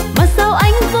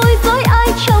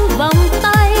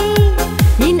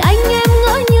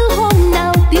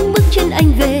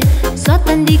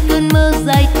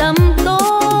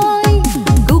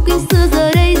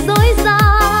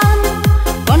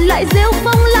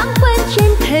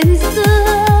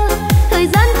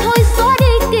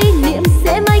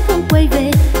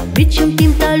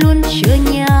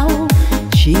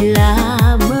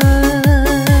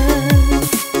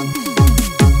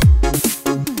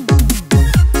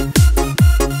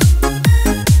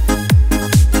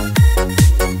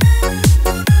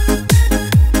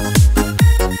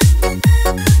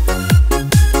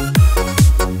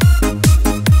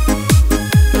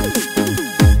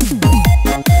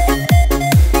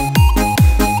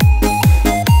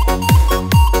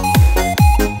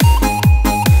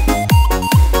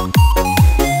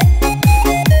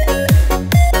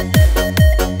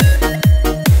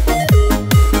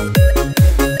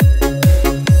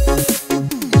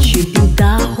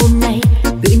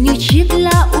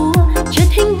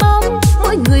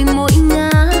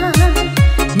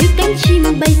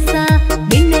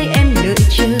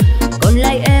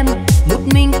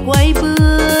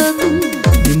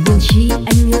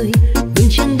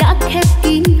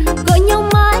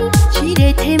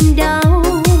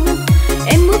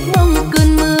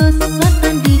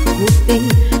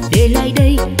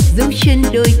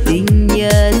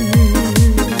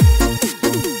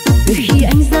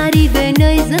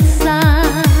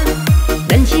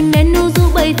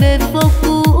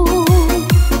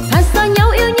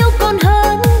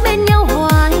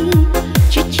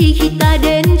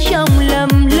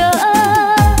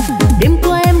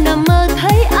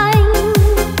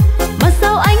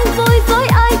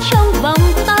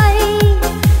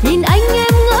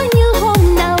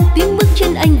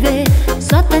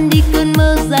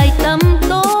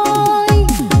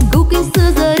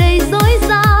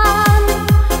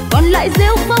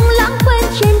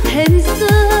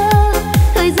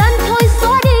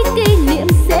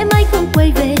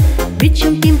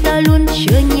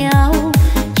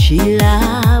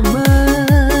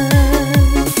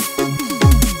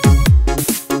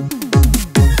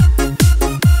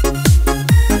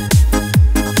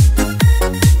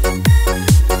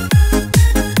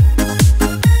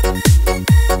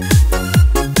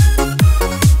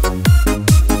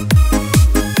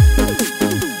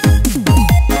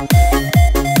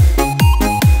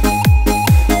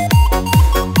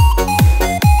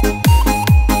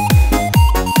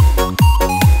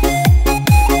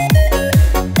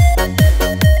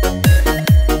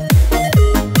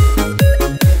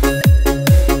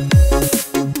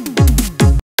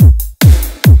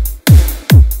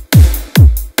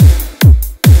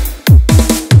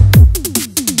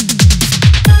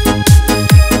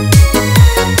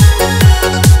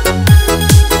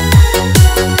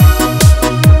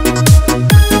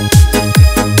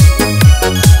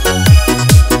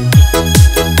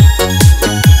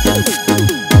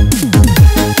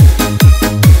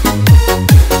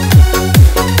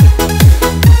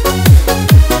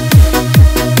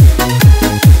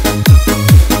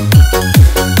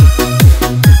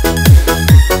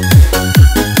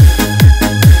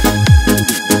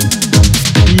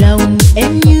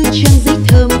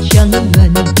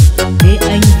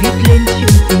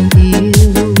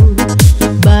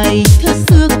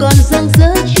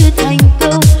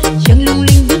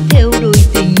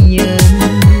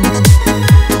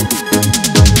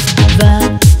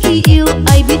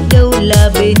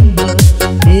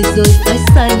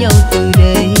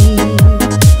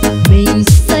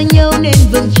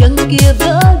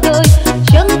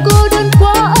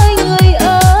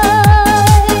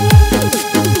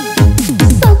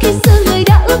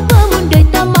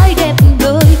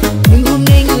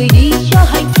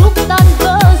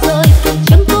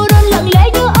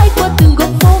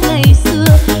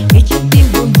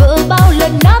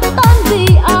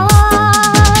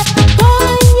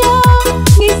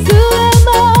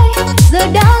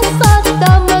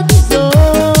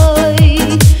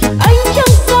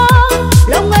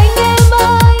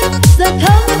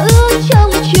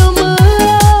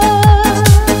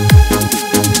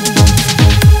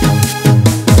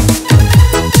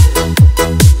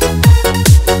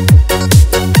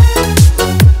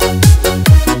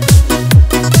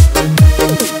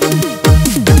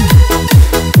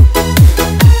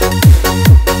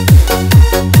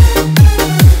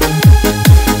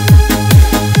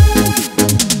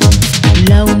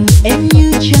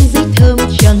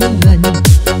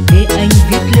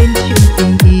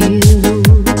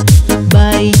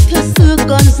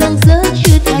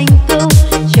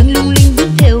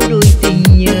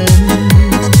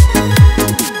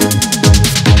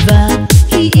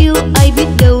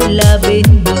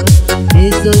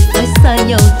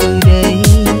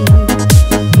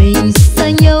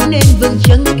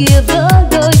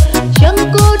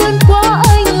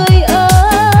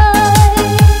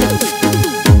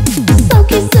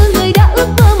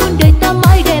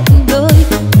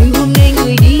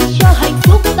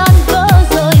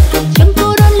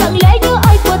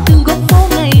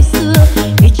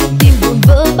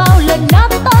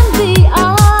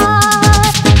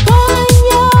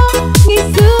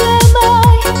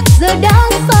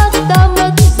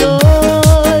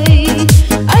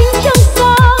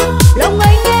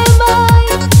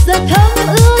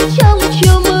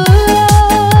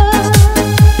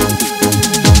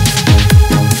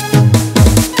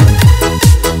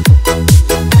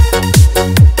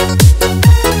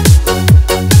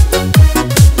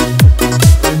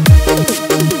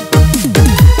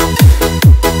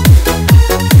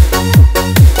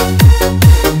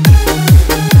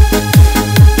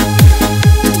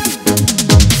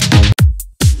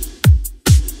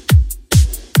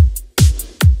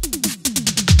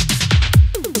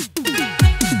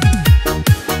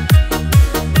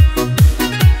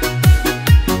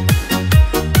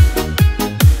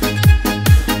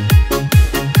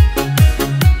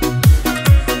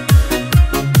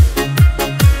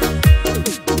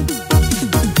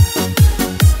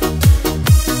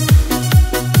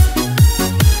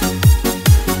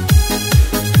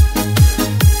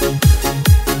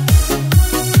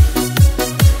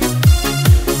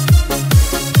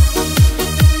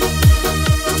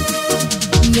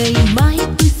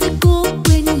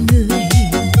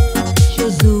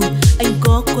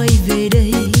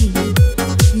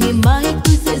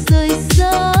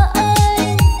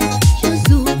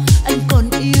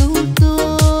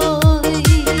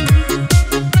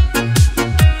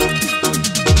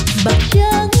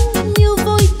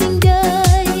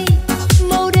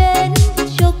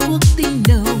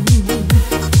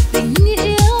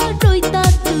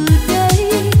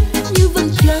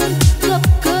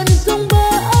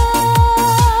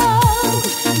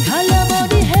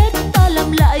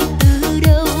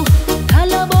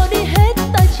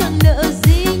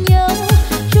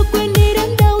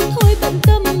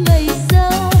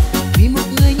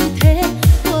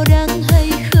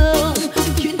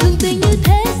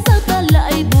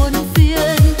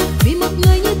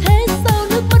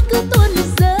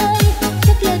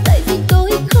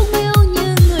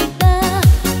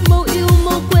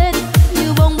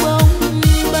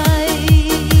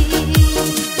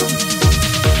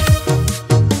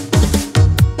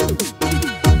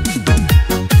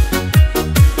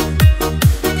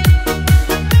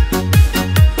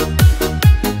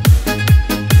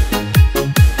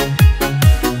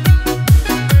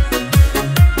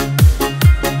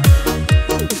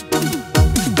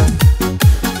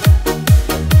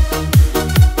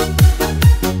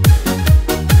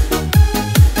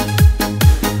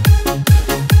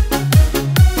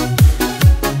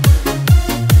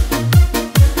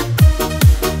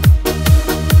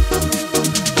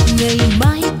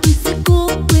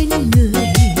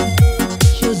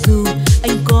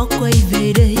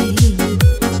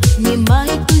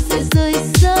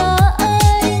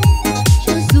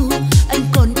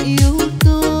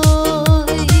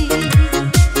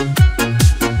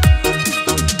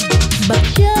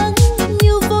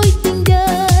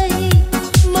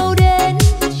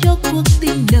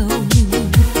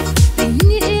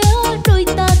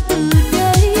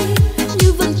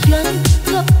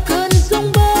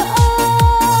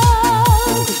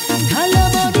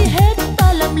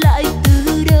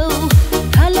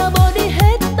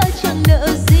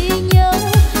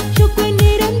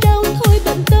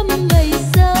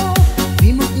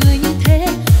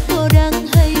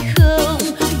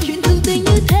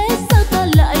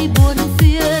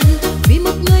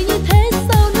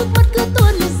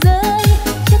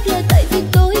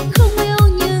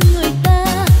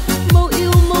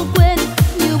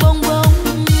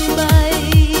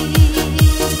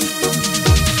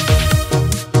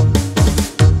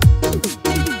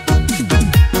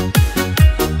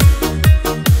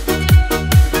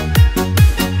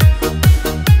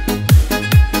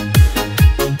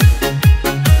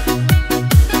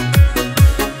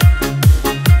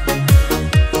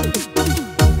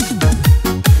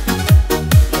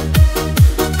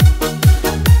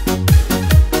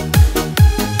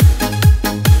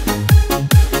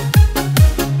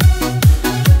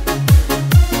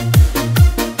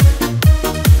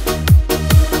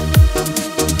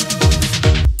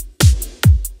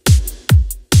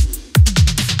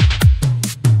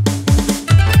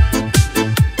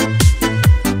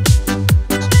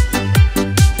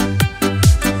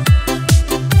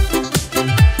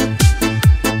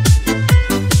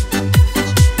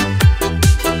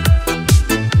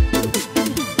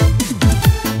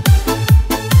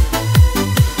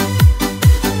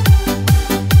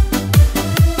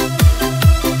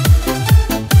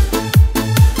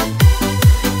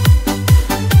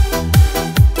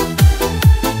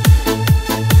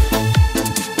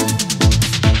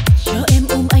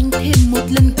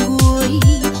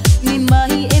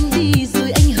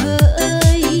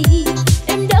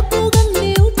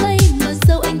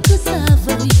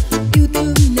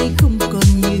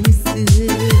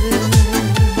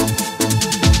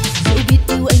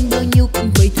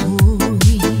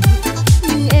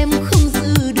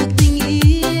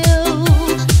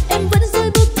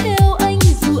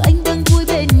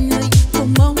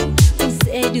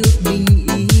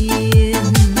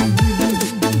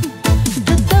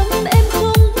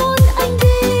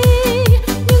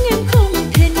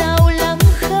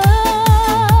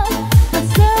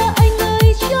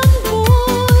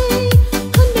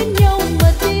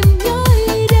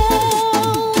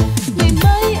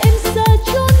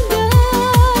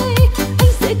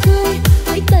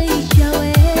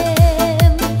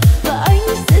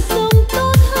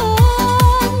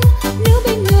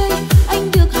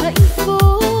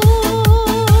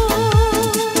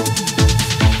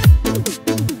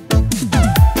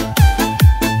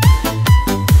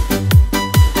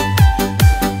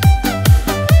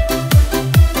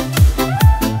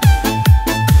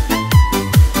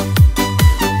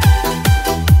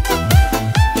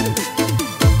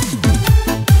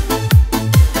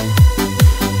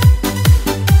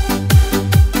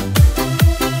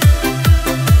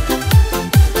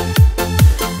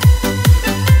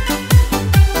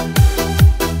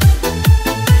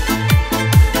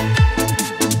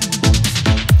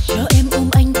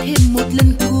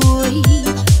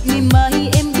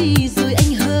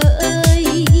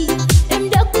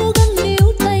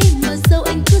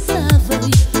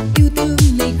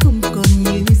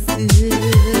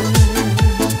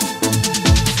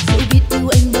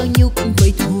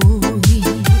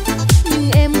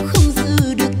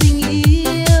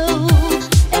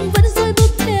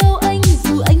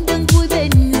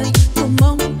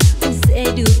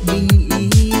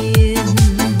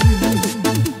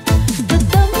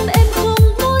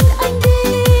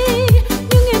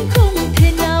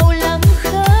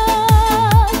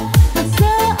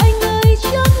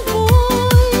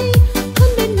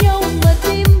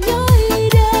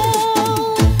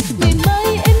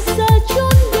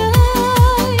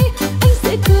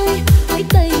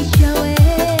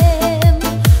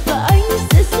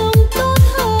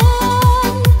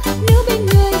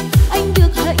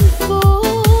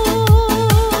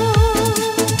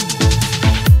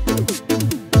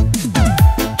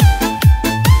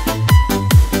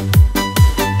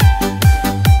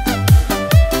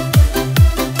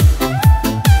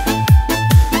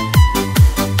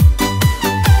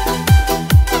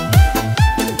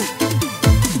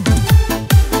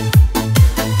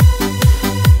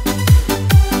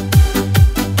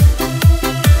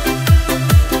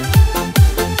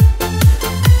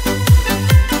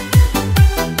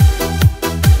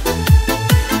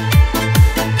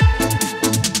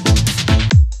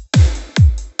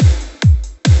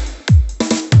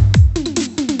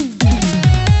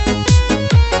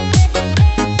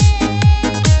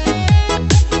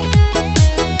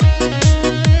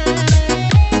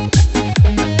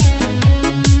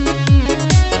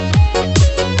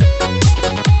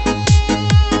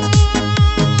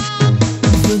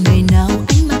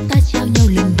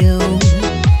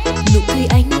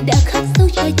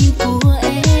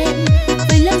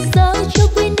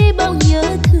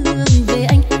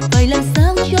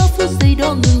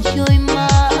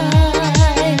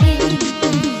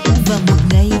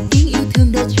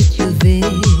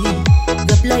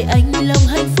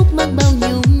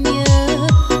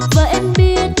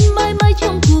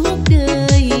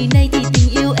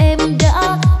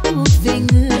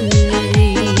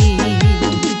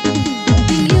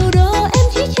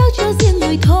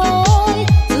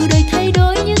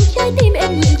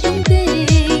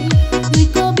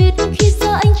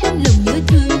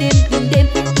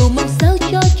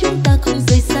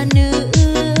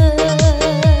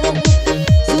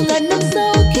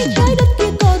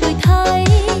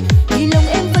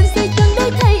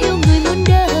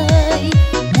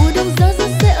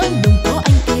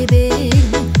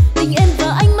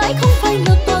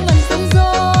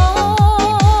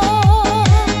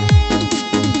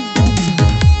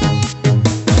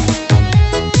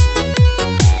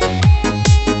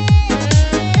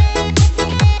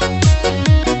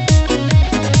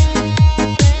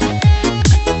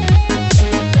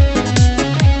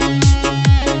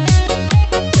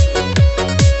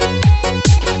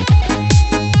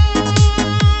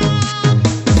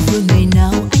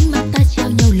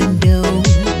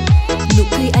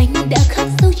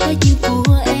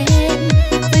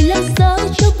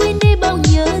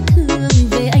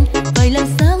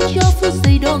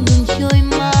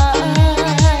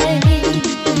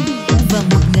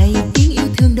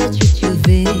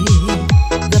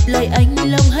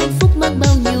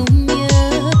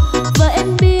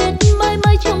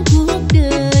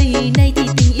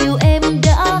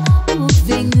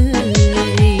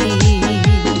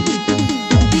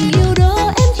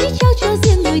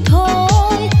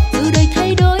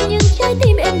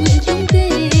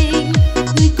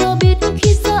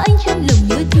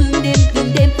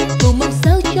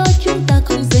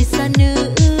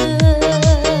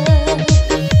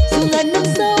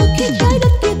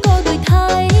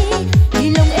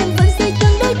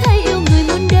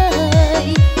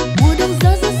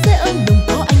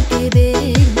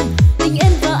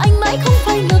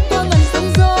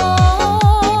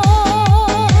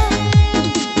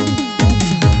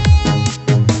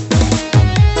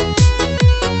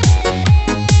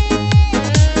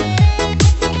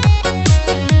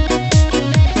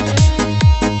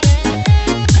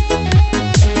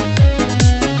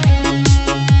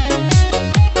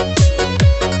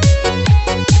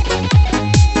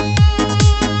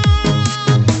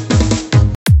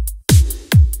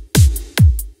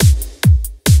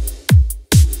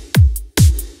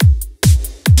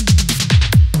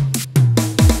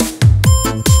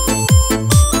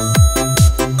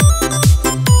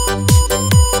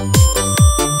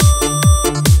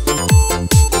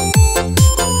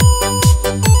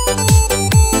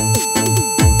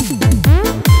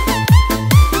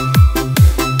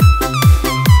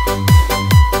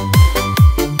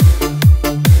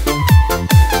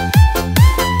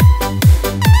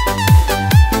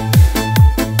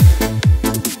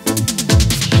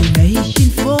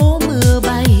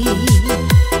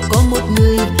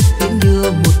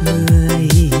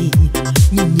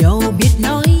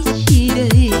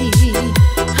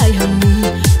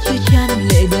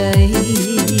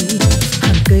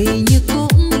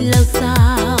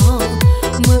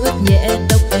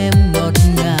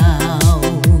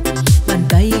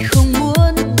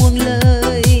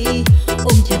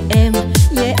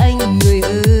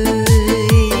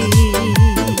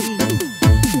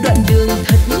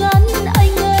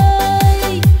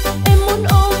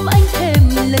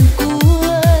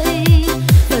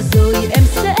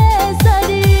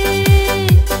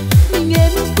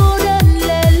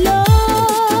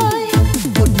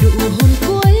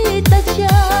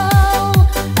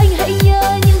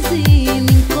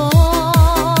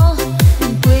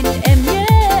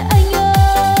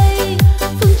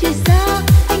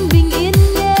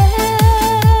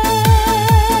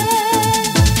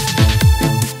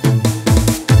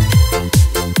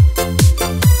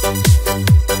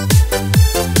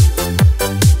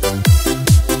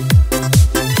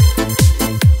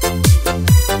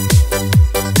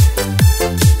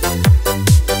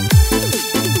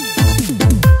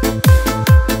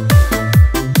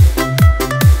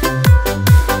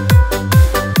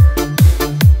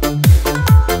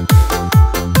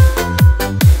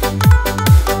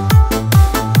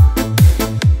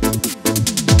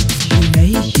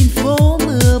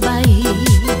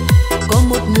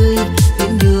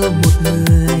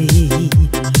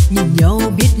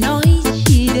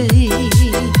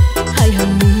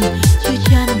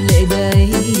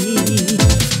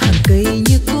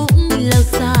lao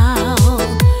sao,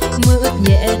 mưa ướt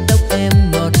nhẹ tóc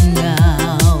em ngọt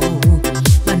ngào,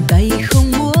 bàn tay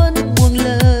không muốn buông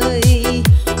lời,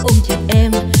 ôm chặt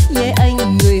em nhé anh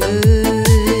người ơi.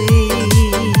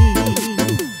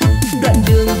 Đoạn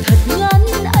đường thật ngắn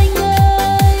anh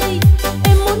ơi,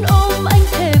 em muốn ôm anh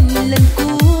thêm lần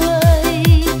cuối,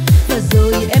 và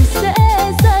rồi em sẽ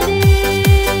ra đi,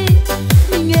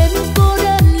 mình em cô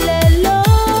đơn lẻ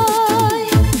loi.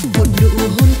 Một nụ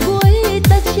hôn cuối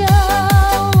ta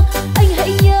trao, anh hãy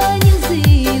nhớ những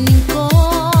gì mình có,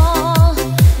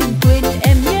 đừng quên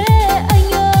em nhé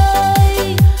anh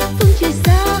ơi, phương trời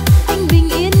xa anh bình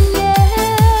yên nhé.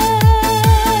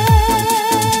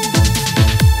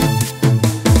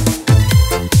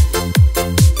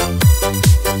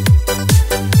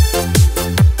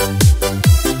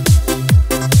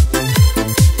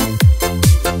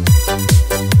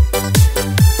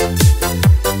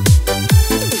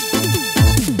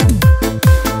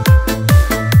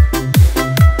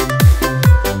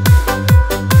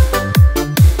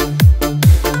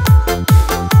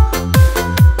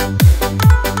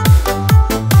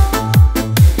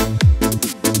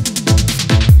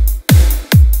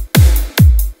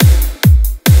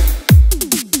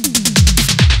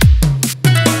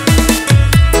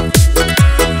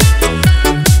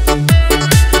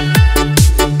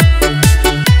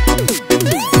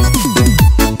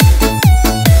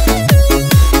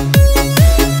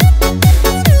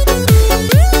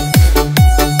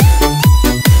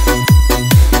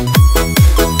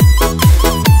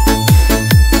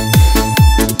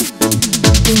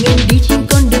 Cùng em đi trên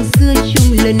con đường xưa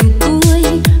chung lần cuối,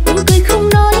 nụ cười không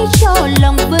nói cho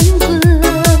lòng vẫn vương,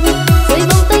 dây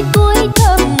vòng tay cuối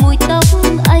thơm mùi tóc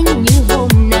anh như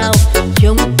hôm nào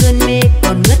trong cơn mê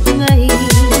còn ngất ngây.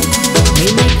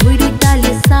 Ngày mai thôi đôi ta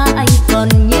lìa xa anh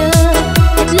còn nhớ,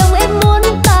 thật lòng em muốn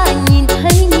ta nhìn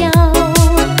thấy nhau,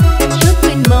 chớ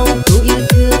quên màu câu yêu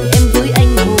thương em với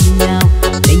anh hôm nào,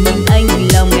 để nhìn anh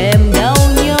lòng em đau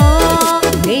nhói.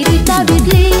 Ngày đôi ta biệt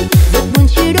ly rất buồn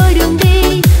chia đôi đường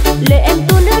đi, lệ em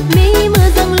tuôn ướt mi mưa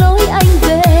giăng lối anh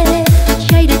về,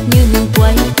 trái đất như ngừng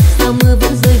quay sao mưa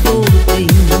vẫn rơi vô tình,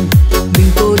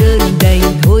 mình cô đơn đành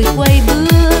thôi quay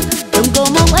bước, đồng cầu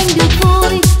mong anh được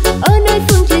vui ở nơi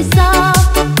phương trời xa.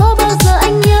 Có bao giờ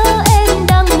anh nhớ em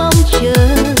đang mong chờ,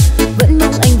 vẫn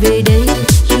mong anh về đây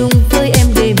chung với em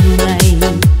đêm ngày,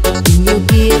 tình yêu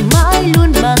kia mãi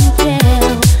luôn mang theo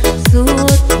suốt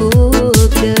cuộc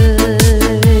đời.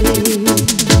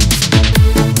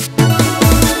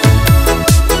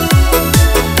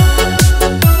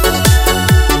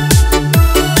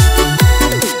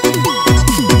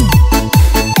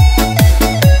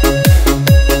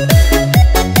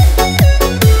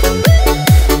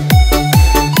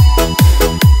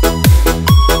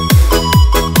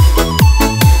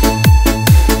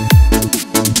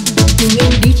 Cùng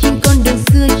em đi trên con đường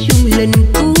xưa chung lần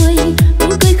cuối,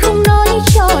 nụ cười không nói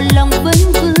cho lòng vẫn